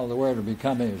 Well, the word of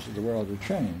becoming is the world of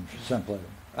change, simply.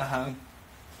 Uh-huh.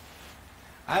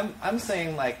 I'm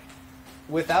saying, like,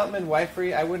 without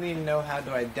midwifery, I wouldn't even know how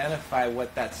to identify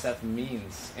what that stuff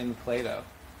means in Plato.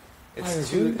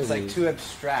 It's like too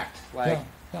abstract. Like,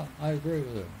 yeah, I agree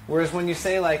with you. Whereas when you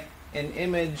say, like, an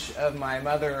image of my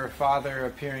mother or father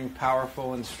appearing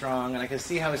powerful and strong, and I can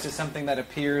see how it's just something that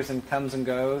appears and comes and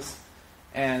goes,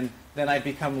 and then I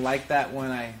become like that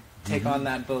when I take on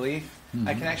that belief,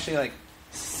 I can actually, like,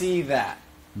 see that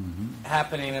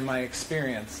happening in my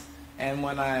experience. And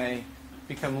when I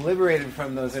become liberated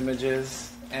from those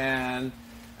images and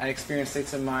I experience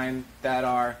states of mind that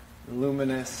are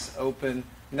luminous, open,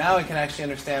 now I can actually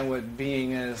understand what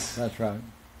being is. That's right.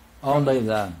 Only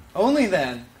then. Only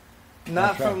then.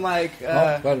 Not That's from right.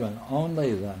 like... wait a minute.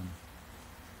 Only then.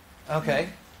 Okay.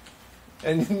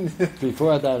 And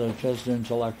before that, it's just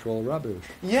intellectual rubbish.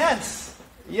 Yes.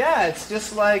 Yeah, it's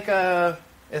just like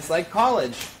it's like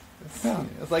college.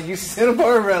 It's like you sit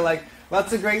over like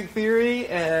lots of great theory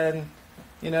and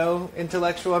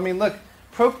intellectual. I mean, look,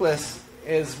 Proclus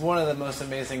is one of the most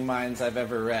amazing minds I've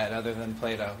ever read, other than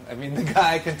Plato. I mean, the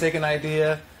guy can take an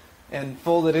idea and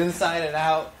fold it inside and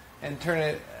out and turn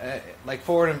it like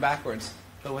forward and backwards,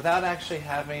 but without actually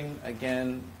having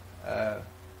again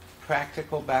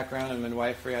practical background in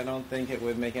midwifery. I don't think it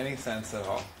would make any sense at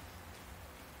all.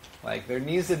 Like, there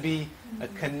needs to be a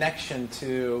connection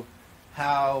to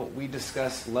how we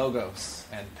discuss logos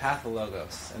and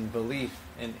pathologos and belief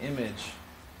and image.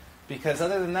 Because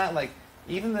other than that, like,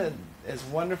 even as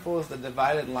wonderful as the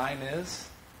divided line is,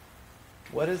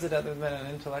 what is it other than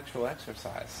an intellectual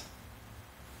exercise?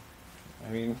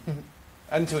 I mean,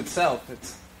 unto itself,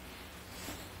 it's...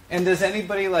 And does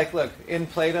anybody, like, look, in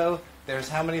Plato, there's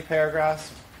how many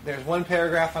paragraphs? There's one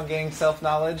paragraph on gaining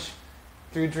self-knowledge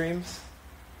through dreams.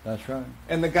 That's right.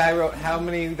 And the guy wrote how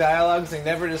many dialogues and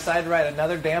never decided to write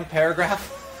another damn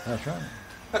paragraph That's right.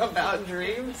 about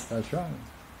dreams? That's right.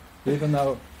 Even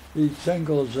though he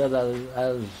singles it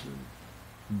as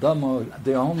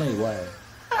the only way.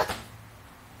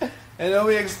 And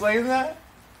nobody explains that?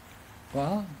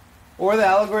 Well, or the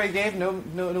allegory he gave,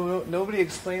 nobody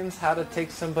explains how to take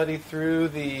somebody through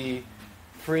the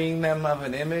freeing them of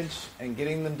an image and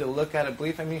getting them to look at a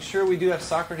belief. I mean, sure, we do have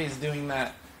Socrates doing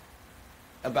that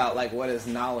about, like, what is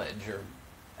knowledge or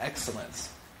excellence.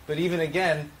 But even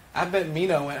again, I bet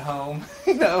Mino went home,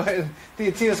 and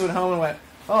Theotius went home and went,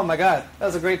 oh my God, that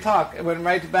was a great talk. It went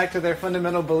right back to their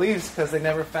fundamental beliefs because they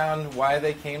never found why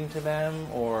they came to them,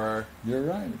 or... You're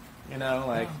right. Yeah.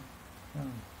 Yeah.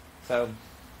 So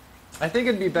I think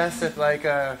it'd be best if,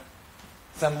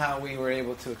 somehow we were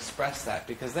able to express that,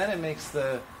 because then it makes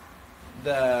the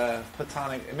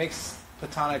Platonic, it makes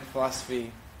Platonic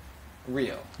philosophy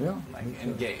real,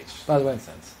 engaged. By the way, in a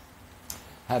sense.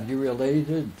 have you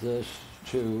related this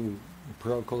to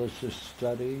Proclus'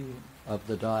 study of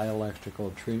the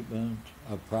dialectical treatment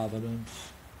of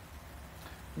providence?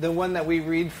 The one that we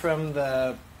read from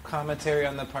the commentary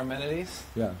on the Parmenides?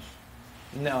 Yes.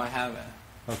 No, I haven't.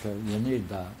 Okay, you need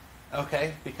that.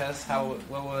 Okay, because what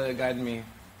will it guide me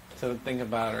to think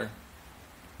about, or...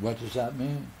 What does that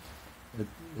mean?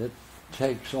 It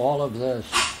takes all of this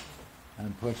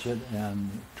and puts it in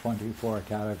 24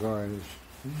 categories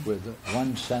with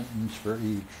one sentence for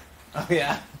each. Oh,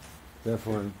 yeah.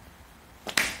 Therefore...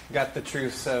 Got the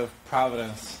truths of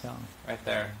providence Yeah. right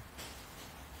there.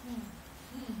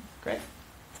 Great.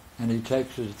 And he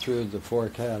takes it through the four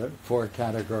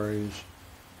categories,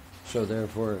 so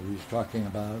therefore he's talking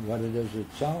about what it is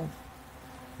itself,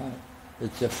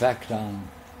 its effect on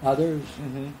others,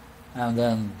 and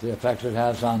then the effect it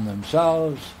has on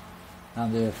themselves,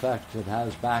 and the effect it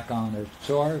has back on its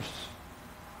source.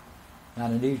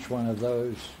 And in each one of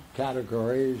those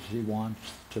categories he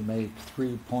wants to make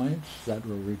 3 points that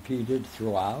were repeated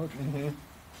throughout.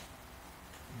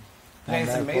 And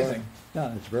it's amazing.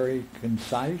 Yeah, it's very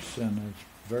concise and it's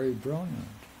very brilliant.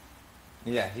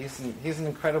 Yeah, he's an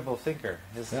incredible thinker,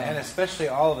 and especially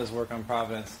all of his work on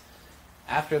providence.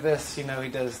 After this, he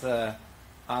does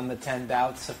on the 10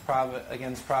 doubts of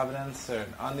against providence, or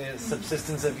on the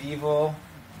subsistence of evil,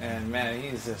 and man,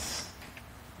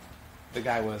 the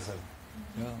guy was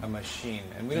a machine,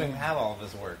 and we don't even have all of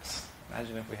his works.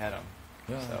 Imagine if we had them.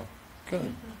 Yeah. So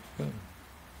Good.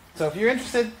 So if you're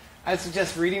interested, I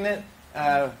suggest reading it.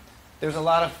 There's a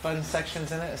lot of fun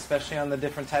sections in it, especially on the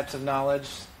different types of knowledge,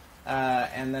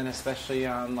 and then especially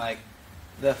on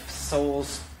the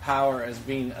soul's power as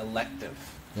being elective.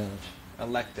 Yes.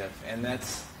 Elective, and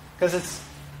that's because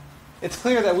it's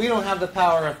clear that we don't have the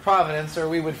power of providence, or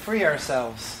we would free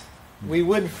ourselves. We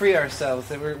would free ourselves.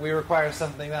 That we require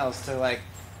something else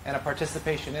and a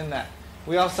participation in that.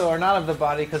 We also are not of the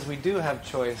body because we do have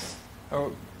choice,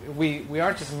 or we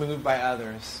aren't just moved by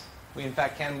others. We in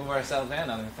fact can move ourselves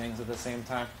and other things at the same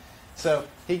time. So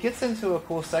he gets into a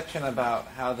cool section about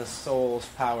how the soul's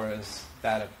power is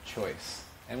that of choice,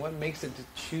 and what makes it to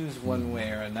choose one way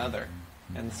or another.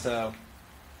 And so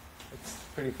it's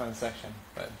a pretty fun section.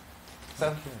 But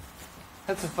so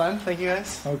had some fun. Thank you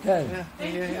guys. Okay. Yeah.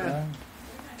 Thank you. Yeah.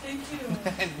 Thank you.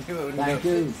 I knew it would Thank go.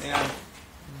 you. Yeah.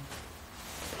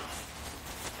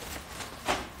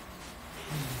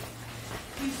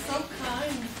 He's so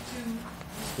kind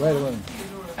to Wait a minute.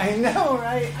 Theodore. I know,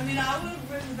 right? I mean, I would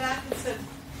have written back and said,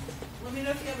 let me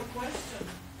know if you have a question.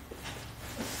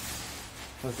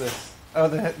 What's this? Oh,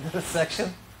 the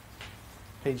section?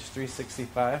 Page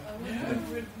 365. I would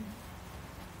have written,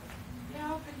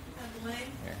 at length.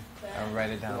 Here, that- I'll write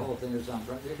it The down. whole thing is on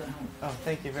front. You can have it. Oh,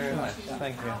 thank you very much. To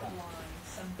Thank you. outline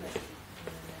something in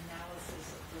an analysis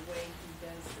of the way he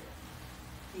does it,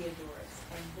 Theodorus,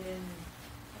 and then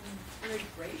very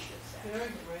gracious, actually.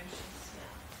 Very gracious.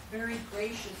 Very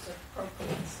gracious of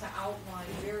Proclus to outline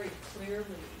very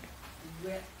clearly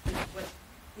what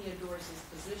Theodorus'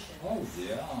 position is. Oh,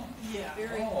 yeah. Yeah.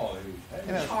 Very Oh,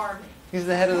 Yeah. charming. He's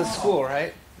the head of the school,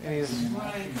 right? And he's. Can you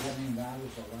Right. imagine getting that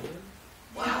as a letter?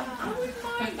 Wow, I wouldn't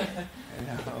mind it.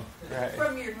 I know, right?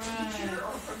 From your Right. teacher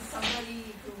or from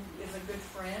somebody who is a good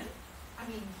friend. I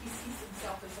mean, he sees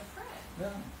himself as a friend. Yeah.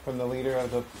 From the leader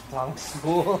of the Platonic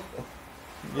school,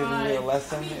 giving you a Right.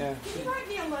 lesson. I mean, Yeah. can you write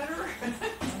me a letter?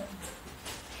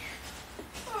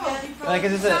 Yeah, he Like, probably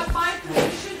is It's it? not my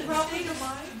position, it's probably state of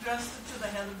mind. addressed it to the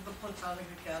head of the Platonic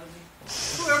Academy.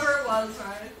 Whoever it was,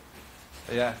 right?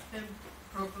 Yeah. And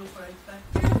Proclus writes back,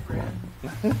 dear friend.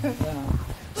 Yeah.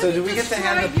 So do we get to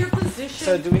hand Describe the? your position.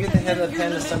 So do we get to and hand the your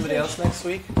pen to somebody else limitations.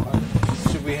 next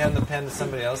week? Should we hand the pen to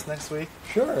somebody else next week?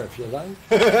 Sure, if you like.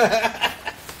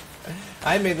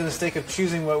 I made the mistake of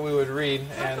choosing what we would read,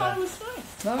 I and thought it was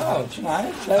nice. No, it's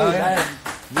nice. Oh, yeah.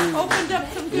 You, Opened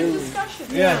up some good discussion.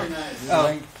 Yeah. Very nice.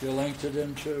 Oh. you linked it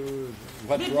into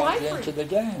what Midwifery. brought you into the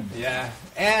game. yeah,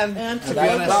 and And to And be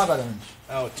that's honest, providence.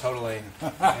 oh, totally.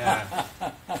 Yeah.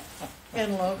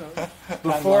 And logos.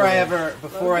 Before I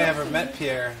ever met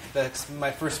Pierre, that's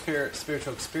my first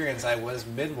spiritual experience. I was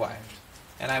midwifed,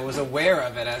 And I was aware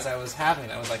of it as I was having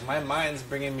it. I was like, my mind's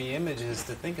bringing me images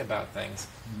to think about things.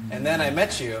 And then I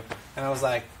met you, and I was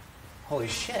like, holy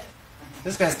shit.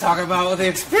 This guy's talking about the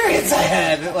experience I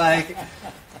had. Like,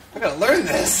 I gotta learn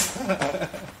this.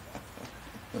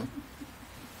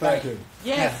 Thank you.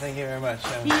 Yes. Yeah, thank you very much.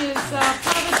 He is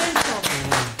providential.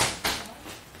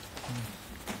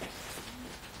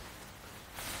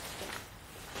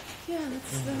 Yeah,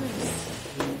 that's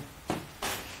nice.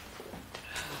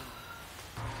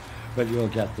 But you'll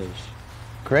get this.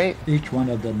 Great. Each one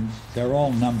of them, they're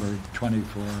all numbered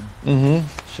 24. Mm-hmm.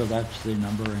 So that's the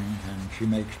numbering, and she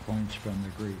makes points from the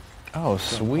Greek. Oh,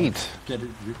 So sweet. I'll get it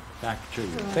back to you.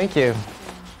 Thank you.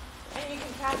 And you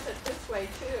can pass it this way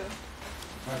too.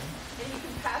 Pardon? And you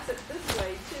can pass it this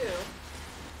way too.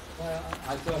 Well,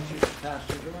 I thought you passed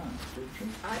it around, didn't you?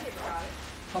 I never got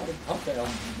it. Okay,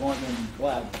 I'm more than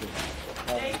glad to.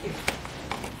 Thank you.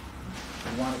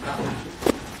 You want a copy?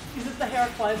 Is it the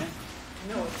Heraclitus?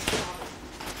 No, it's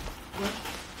not.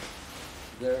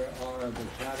 There are the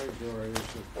categories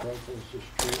of Proclus'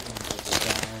 treatment of the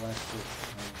dialectic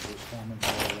and his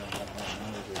commentary on the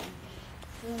Maimonides.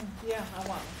 Yeah, I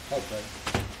want one. Okay.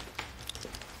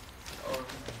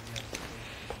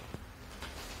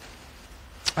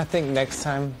 I think next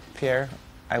time, Pierre,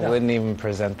 I Yeah. wouldn't even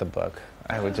present the book.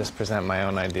 I would just present my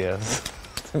own ideas,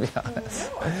 to be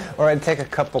honest. Or I'd take a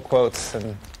couple quotes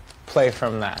and play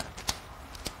from that.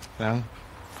 You know?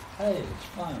 Hey, it's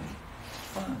fun.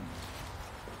 Fun.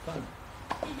 Fun.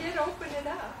 He did open it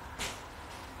up.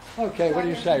 Okay, what do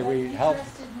you say? We help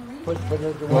put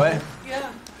it away? What?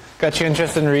 Yeah, Got you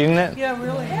interested in reading it? yeah,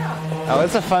 really. Oh,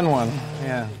 it's a fun one.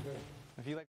 Yeah.